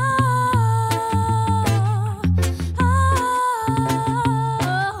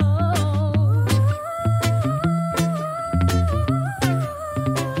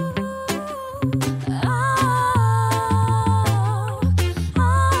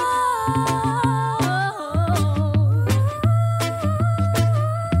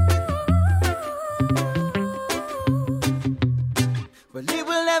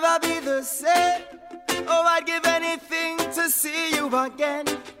 will never be the same. Oh, I'd give anything to see you again,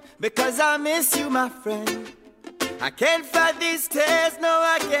 because I miss you, my friend. I can't fight these tears, no,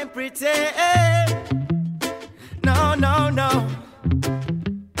 I can't pretend. No, no, no.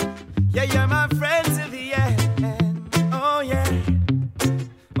 Yeah, you're my friend to the end. Oh, yeah.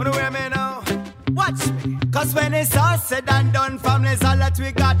 Wanna wear me now? Watch me. Cause when it's all said and done, family's all that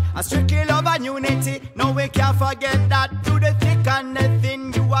we got. A strictly love and unity. No, we can't forget that. Through the thick and the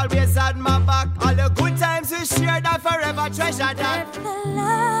thin, you always had my back. All the good times we shared, I forever treasure that. Let the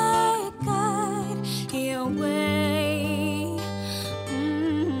light guide your way.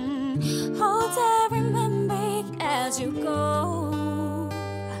 Hold every memory as you go,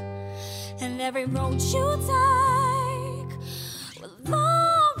 and every road you take will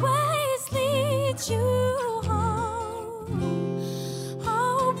always lead you home.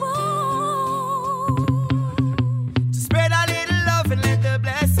 Oh, Just spread a little love and let the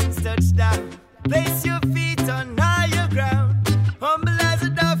blessings touch down. Place your feet on higher ground. Humble as a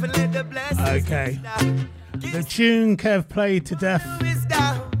dove and let the blessings Okay. The tune Kev played to death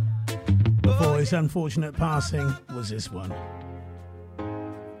before his unfortunate passing was this one.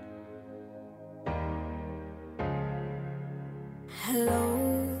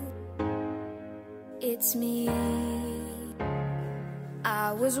 hello, it's me.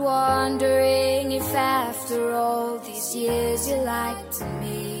 I was wondering if after all these years you liked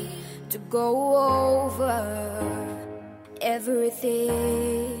me to go over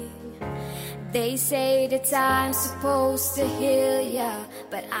everything. They say that I'm supposed to heal ya,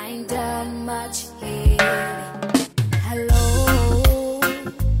 but I ain't done much healing. Hello,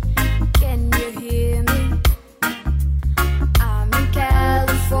 can you hear me? I'm in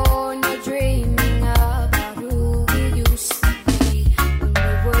California dreaming about who we used to be when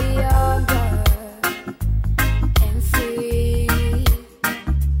we were younger and free.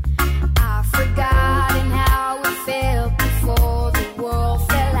 I've forgotten how it felt before the world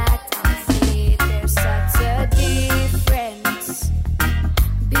fell at our feet. There's such a difference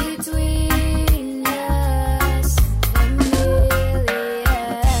between us and a million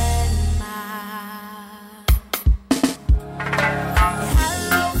miles.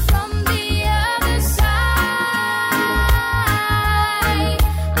 Hello from the other side.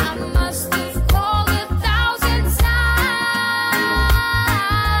 I must have called 1,000 times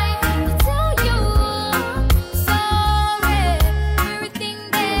to tell you I'm sorry for everything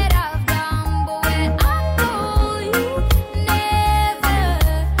that I've done, but when I call you, never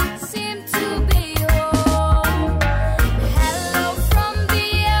seem to be home. Hello from the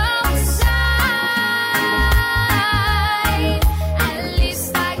outside. At least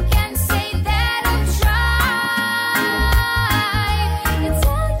I can say that I've tried to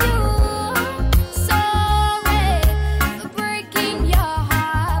tell you I'm sorry for breaking your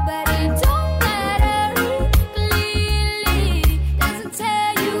heart, but it don't matter. Clearly doesn't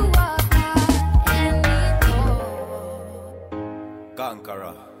tear you apart anymore.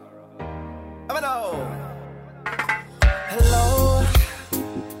 Conqueror. I know. Hello,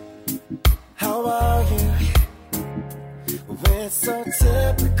 how are you? Well, it's so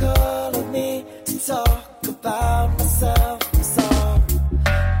typical of me to talk about myself. I'm sorry.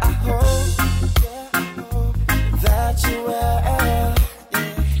 I hope that you well. Yeah.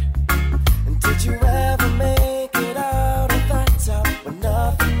 And did you ever make it out of that time when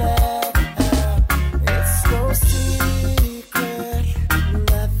nothing ever happened? It's no secret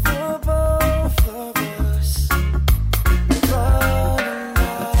that the both of us running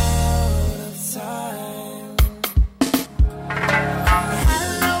out of time.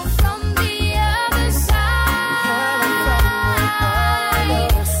 Hello from the other side.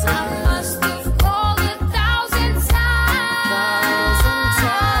 I must have called 1,000 times to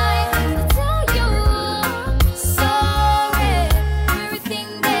tell you I'm sorry for everything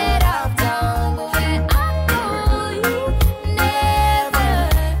that I've done, but when I call you, never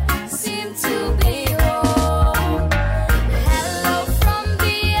seem to be home. Hello from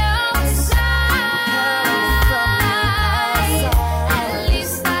the outside. At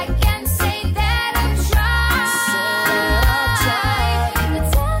least I can say that I've tried to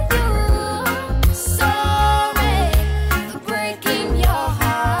tell you I'm sorry for breaking your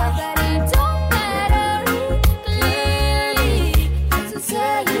heart, but it don't matter. Clearly doesn't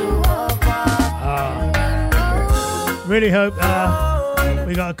tear you apart. Really hope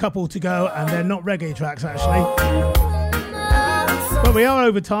we got a couple to go, and they're not reggae tracks actually. But we are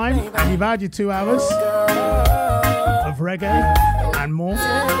over time, and you've had your 2 hours of reggae and more.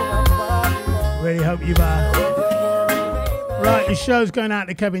 Really hope you've Right, the show's going out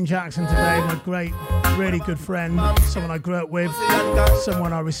to Kevin Jackson today, my great, really good friend, someone I grew up with,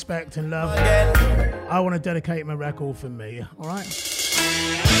 someone I respect and love. I want to dedicate my record for me, all right?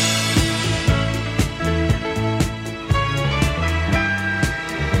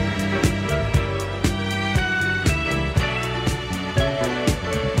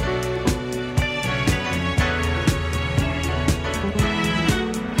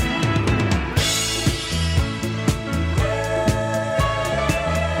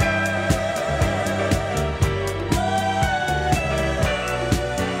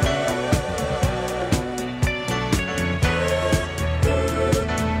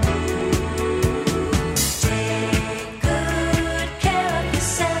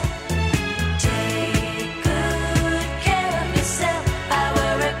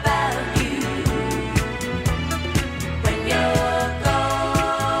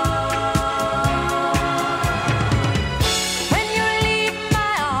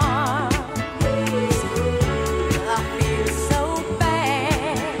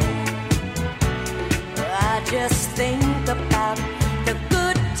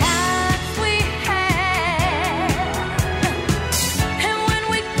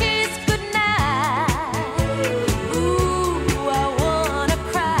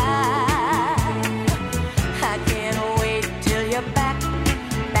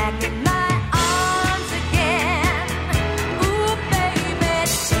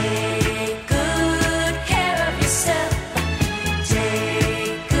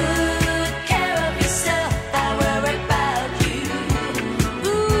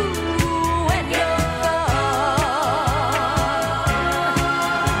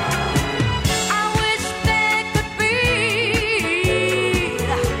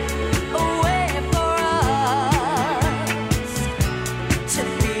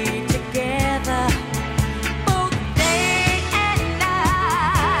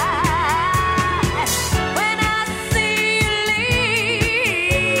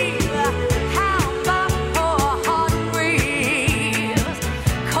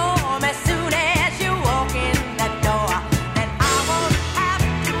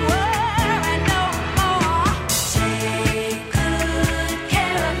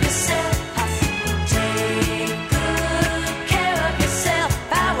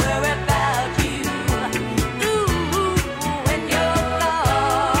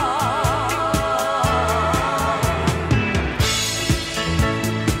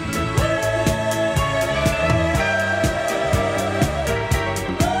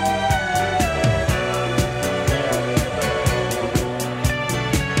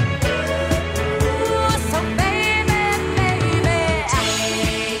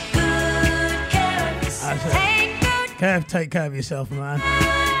 Kev, take care of yourself, man.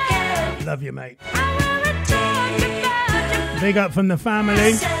 Love you, mate. Big up from the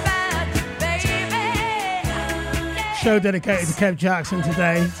family. Show dedicated to Kev Jackson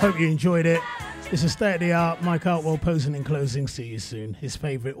today. Hope you enjoyed it. It's a state-of-the-art Mike Artwell posing and closing. See you soon. His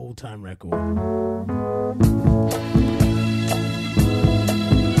favourite all-time record.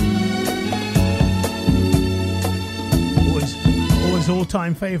 Always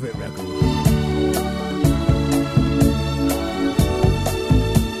all-time favourite record.